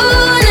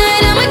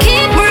tonight I'ma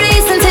keep a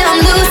race until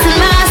I'm losing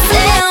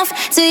myself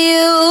to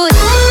you.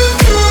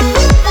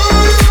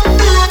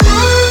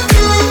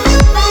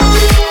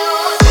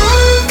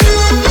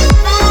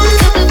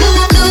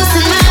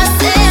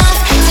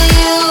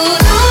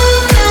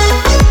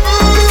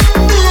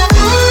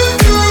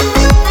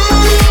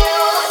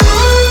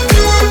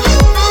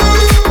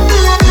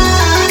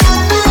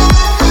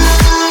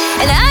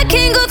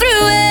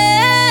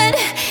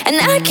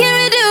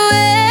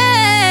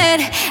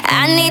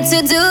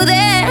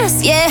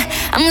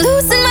 I'm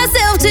losing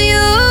myself to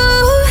you.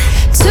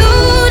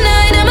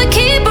 Tonight I'ma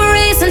keep a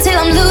race until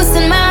I'm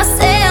losing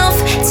myself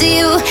to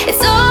you.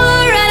 It's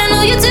alright, I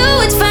know you do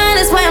it fine.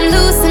 That's why I'm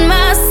losing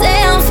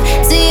myself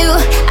to you.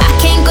 I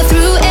can't go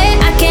through it,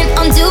 I can't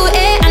undo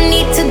it. I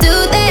need to do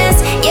this,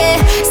 yeah.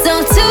 So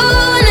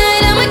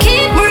tonight I'ma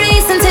keep a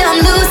race until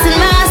I'm losing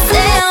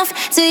myself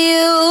to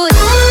you.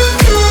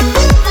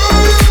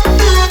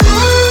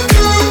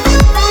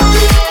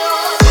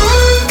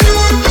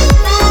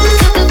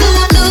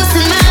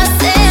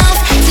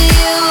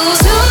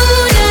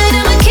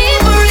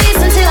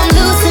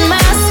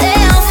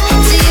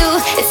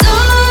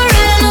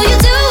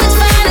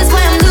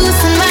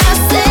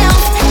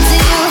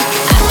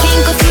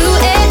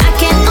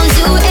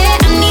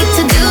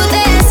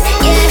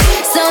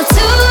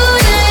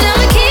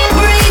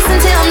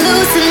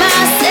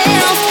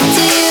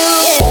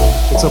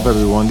 What's up,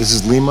 everyone? This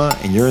is Lima,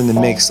 and you're in the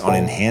mix on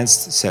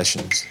Enhanced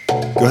Sessions.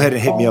 Go ahead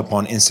and hit me up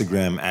on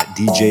Instagram at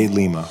DJ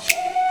Lima.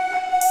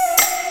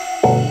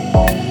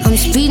 I'm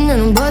speeding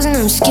and I'm buzzing,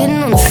 I'm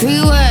skidding on the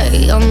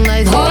freeway. I'm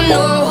like, oh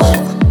no,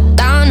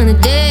 down in the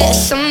ditch,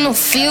 something don't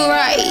feel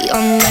right.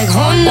 I'm like,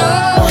 oh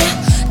no,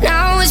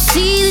 now I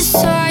see the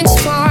signs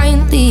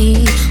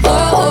finally.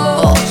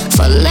 Oh, if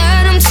I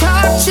let them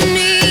talk to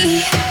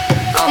me,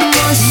 I'm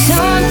on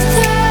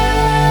something.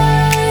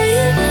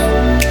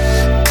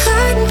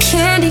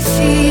 Candy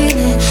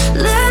feeling,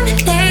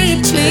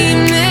 lemonade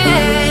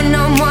dreaming.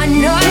 I'm on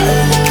night,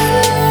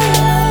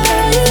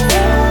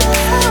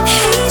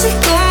 hazy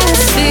golden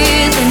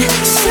feeling,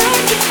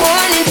 second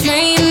one and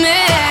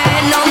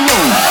dreaming. I'm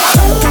on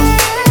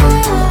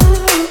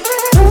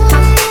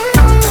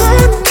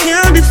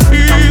candy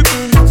feeling,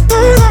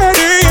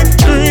 lemonade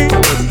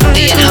dreaming.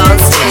 The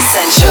Enhanced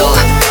Essential,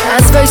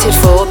 as voted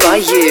for by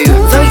you.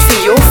 Vote for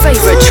your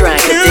favorite track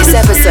of this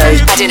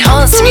episode at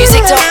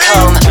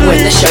enhancedmusic.com when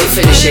the show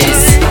finishes.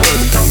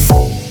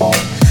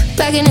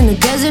 Begging in the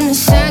desert, the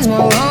sand's my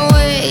wrong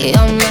way.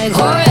 I'm like,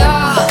 oh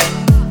yeah,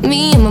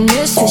 me and my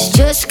mistress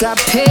just got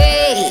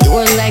paid.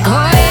 We're like,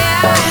 oh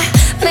yeah,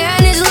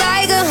 man, it's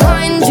like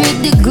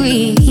 100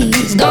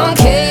 degrees. Don't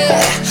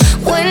care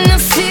when I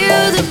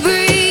feel the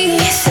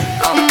breeze.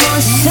 I'm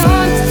on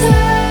something,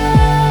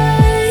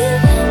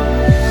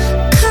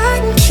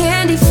 cotton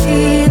candy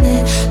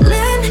feeling,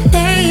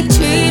 lemonade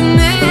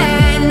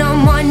dreaming.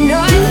 I'm on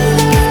night,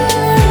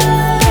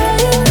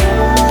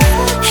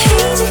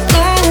 hazy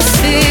golden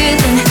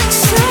feeling,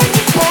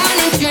 second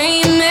morning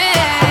dreaming.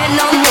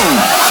 I'm on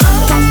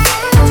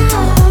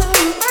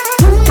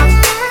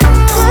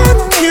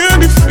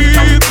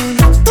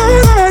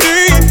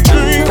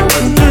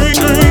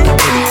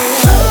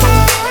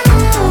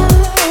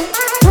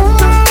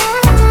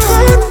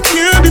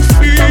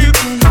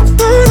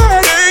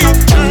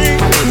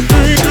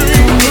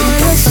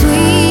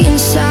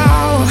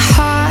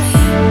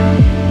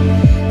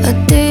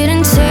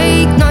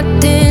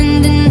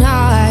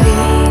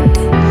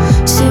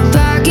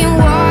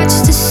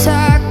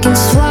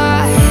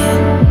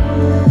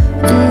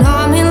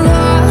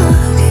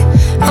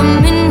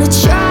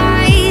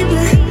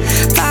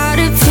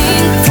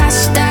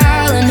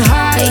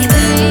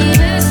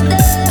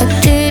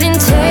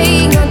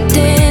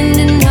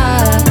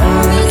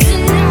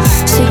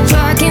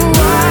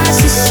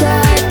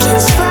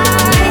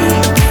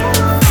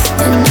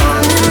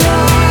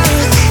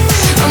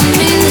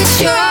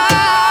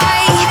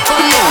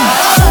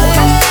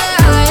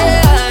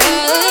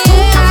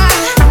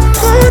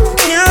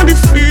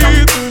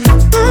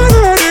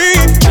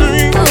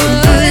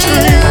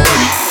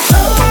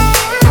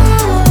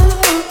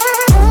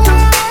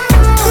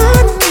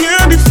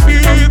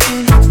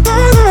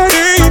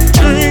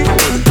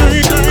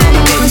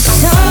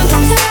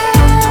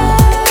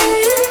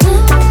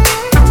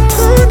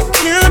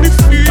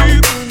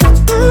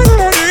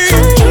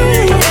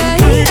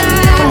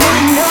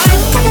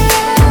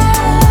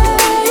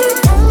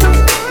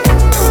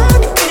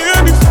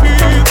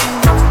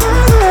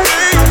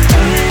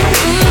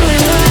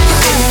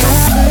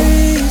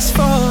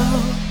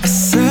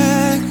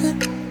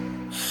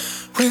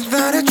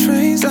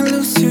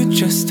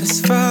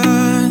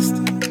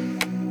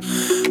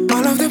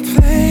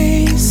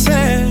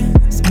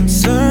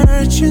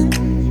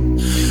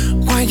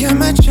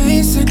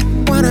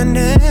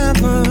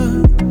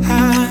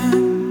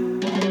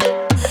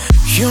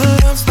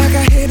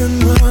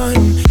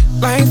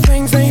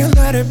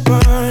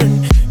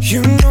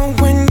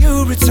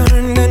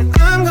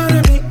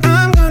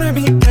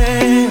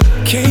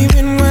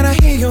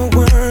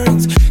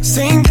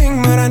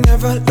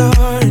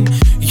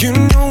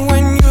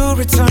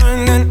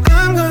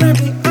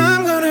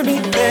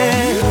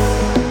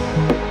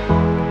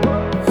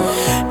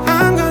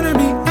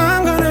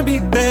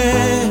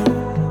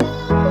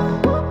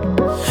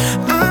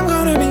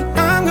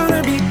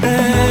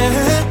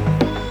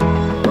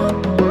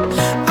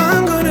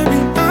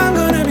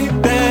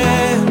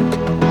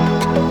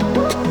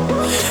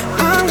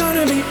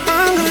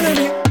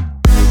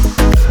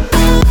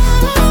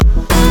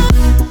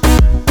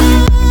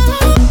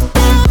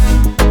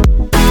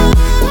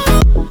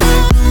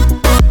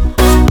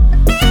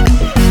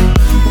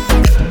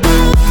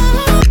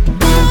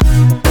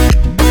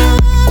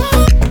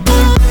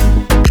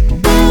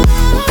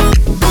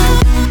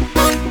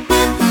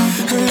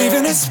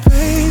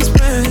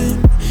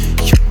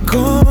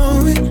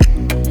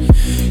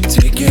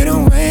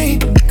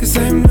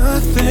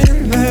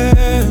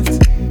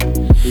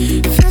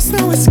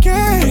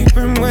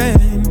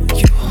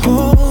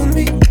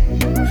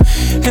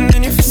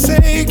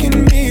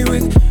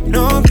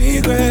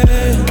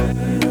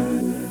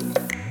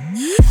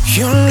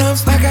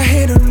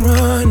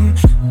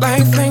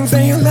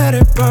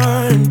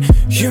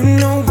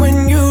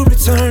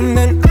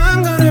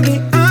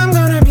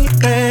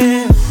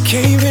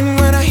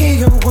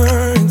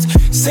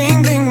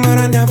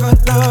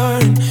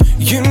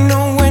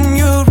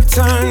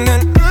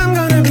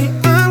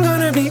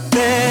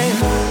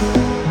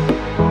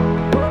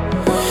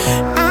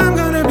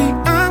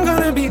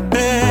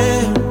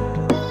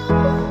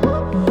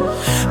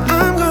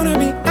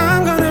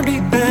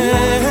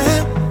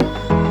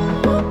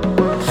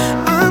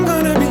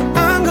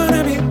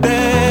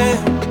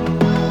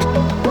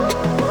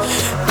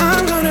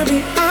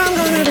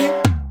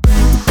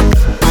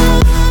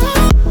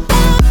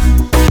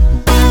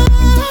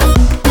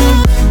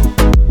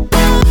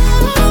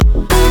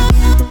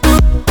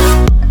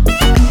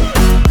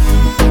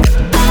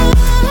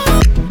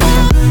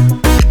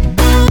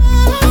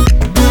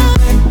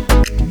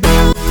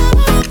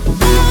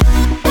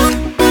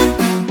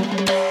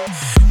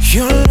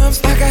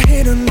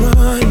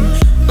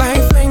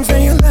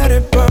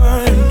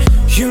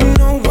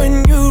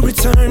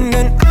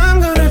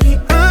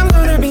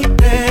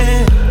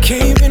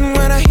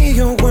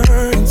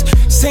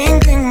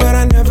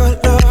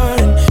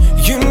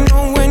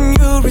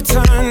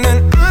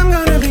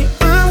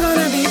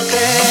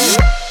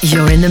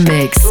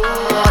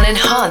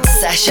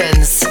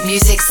Sessions.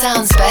 Music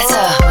sounds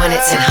better when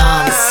it's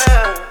enhanced.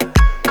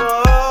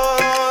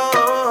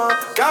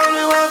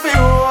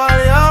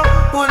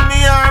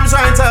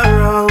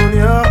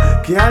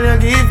 Girl, you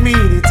give me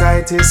the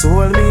tightest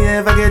hold me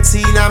ever get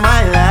seen in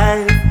my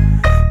life.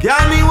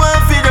 Girl, me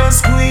want fi just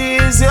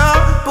squeeze you,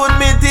 put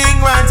me thing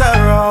right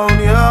around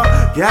you.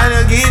 Girl,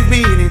 you give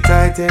me the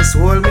tightest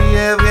hold me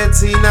ever get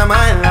seen in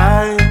my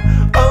life.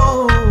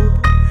 Oh,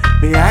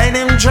 behind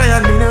them try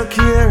and me no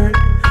care.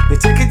 Me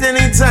take it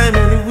anytime,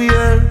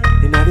 anywhere.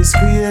 In the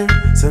square,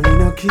 so me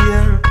no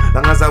care.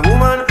 Long as a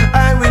woman,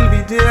 I will be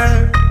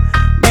there.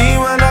 Me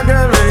want a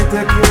girl when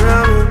take care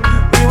of me.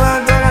 Me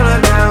want a girl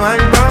that can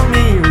wine for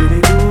me really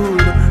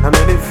good. I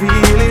make me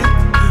feel it.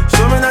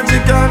 Show me that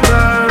you can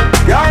turn.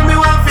 Girl, me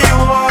want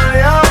feel all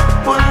you.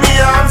 Put me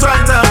arms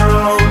right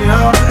around you.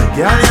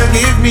 Girl, you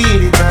give me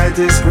the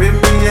tightest grip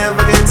me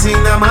ever get seen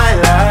in my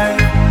life.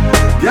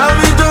 Girl,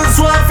 me just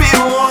want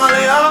feel all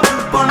you.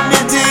 Put me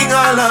thing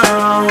all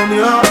around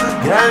you.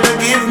 Girl, you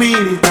give me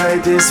the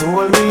tightest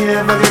hold me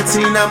ever get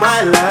seen in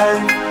my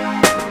life.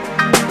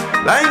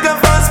 Like a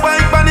fast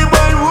bike on the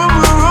ball, room,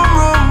 room, room,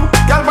 room.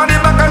 Girl, on the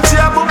back and she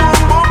a boom,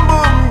 boom, boom,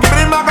 boom. Give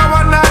me back a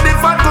one now, the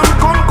fat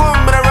come, come.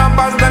 But the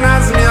rappers done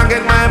as me, I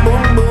get my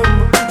boom, boom.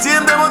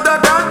 Same them out of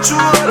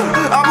control.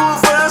 I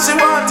move for her, she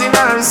want in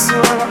her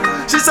soul.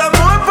 She said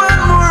more fun,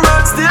 more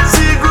and still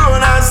she grown.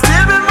 And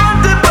still be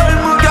multiple,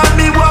 more got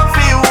me what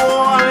feel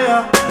all,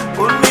 yeah.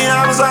 Put me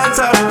arms right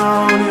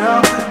around,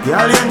 yeah.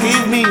 Girl, you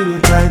give me the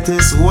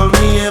tightest hold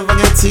me ever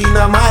get seen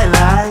in my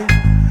life.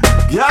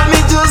 Girl, me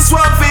just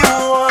want feel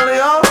all,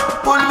 yeah.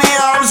 Put me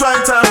arms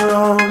right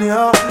around,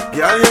 yeah.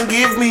 Girl, you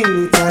give me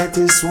the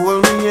tightest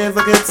hold me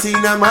ever get seen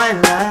in my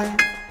life.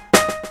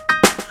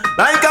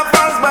 Like a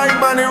fast bike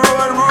on the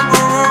road, boom,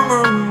 boom,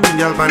 boom, boom.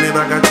 Girl, on the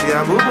back and she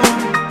a boom, boom.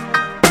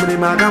 The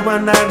maga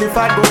one night, the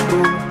fat boom,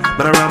 boom.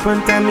 But I rap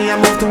and tell me I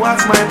move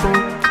towards my boom.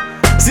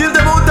 Still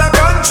them out of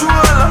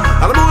control.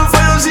 I'll move for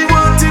you, she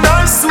want in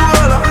her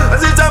soul.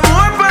 As it's a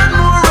more fun,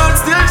 more and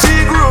still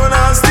she grown.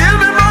 And still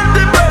me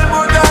multiple,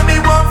 more got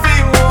me one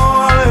thing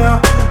more,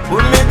 yeah.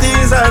 Put me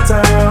things out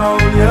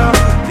around, yeah.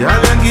 Girl,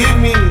 you give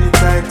me the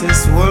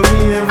tightest hold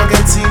me ever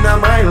get seen in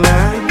my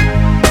life.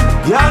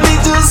 Girl, me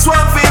just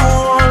want feel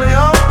all,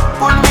 yeah.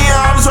 Put me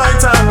arms right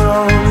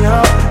around,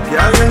 yeah.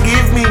 Girl, you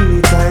give me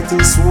the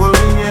tightest hold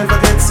me ever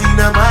get seen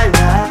in my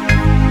life.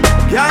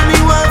 Girl, me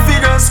want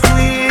fi just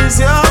squeeze,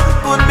 yeah.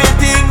 Put me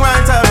thing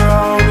right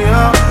around,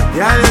 yeah.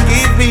 Girl, you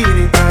give me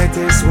the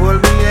tightest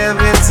hold me ever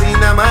get seen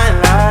in my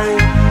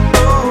life.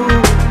 Oh,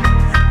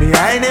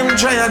 behind them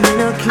try and me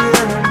no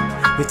care.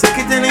 Me take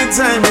it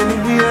anytime,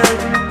 anywhere.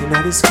 In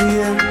the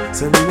square,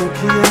 so me no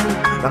care.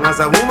 Long as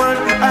a woman,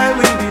 I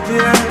will be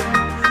there.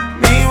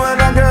 Me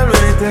want a girl when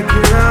they take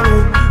care of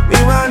me. Me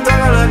want a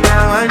girl that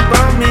can wine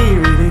for me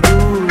really good.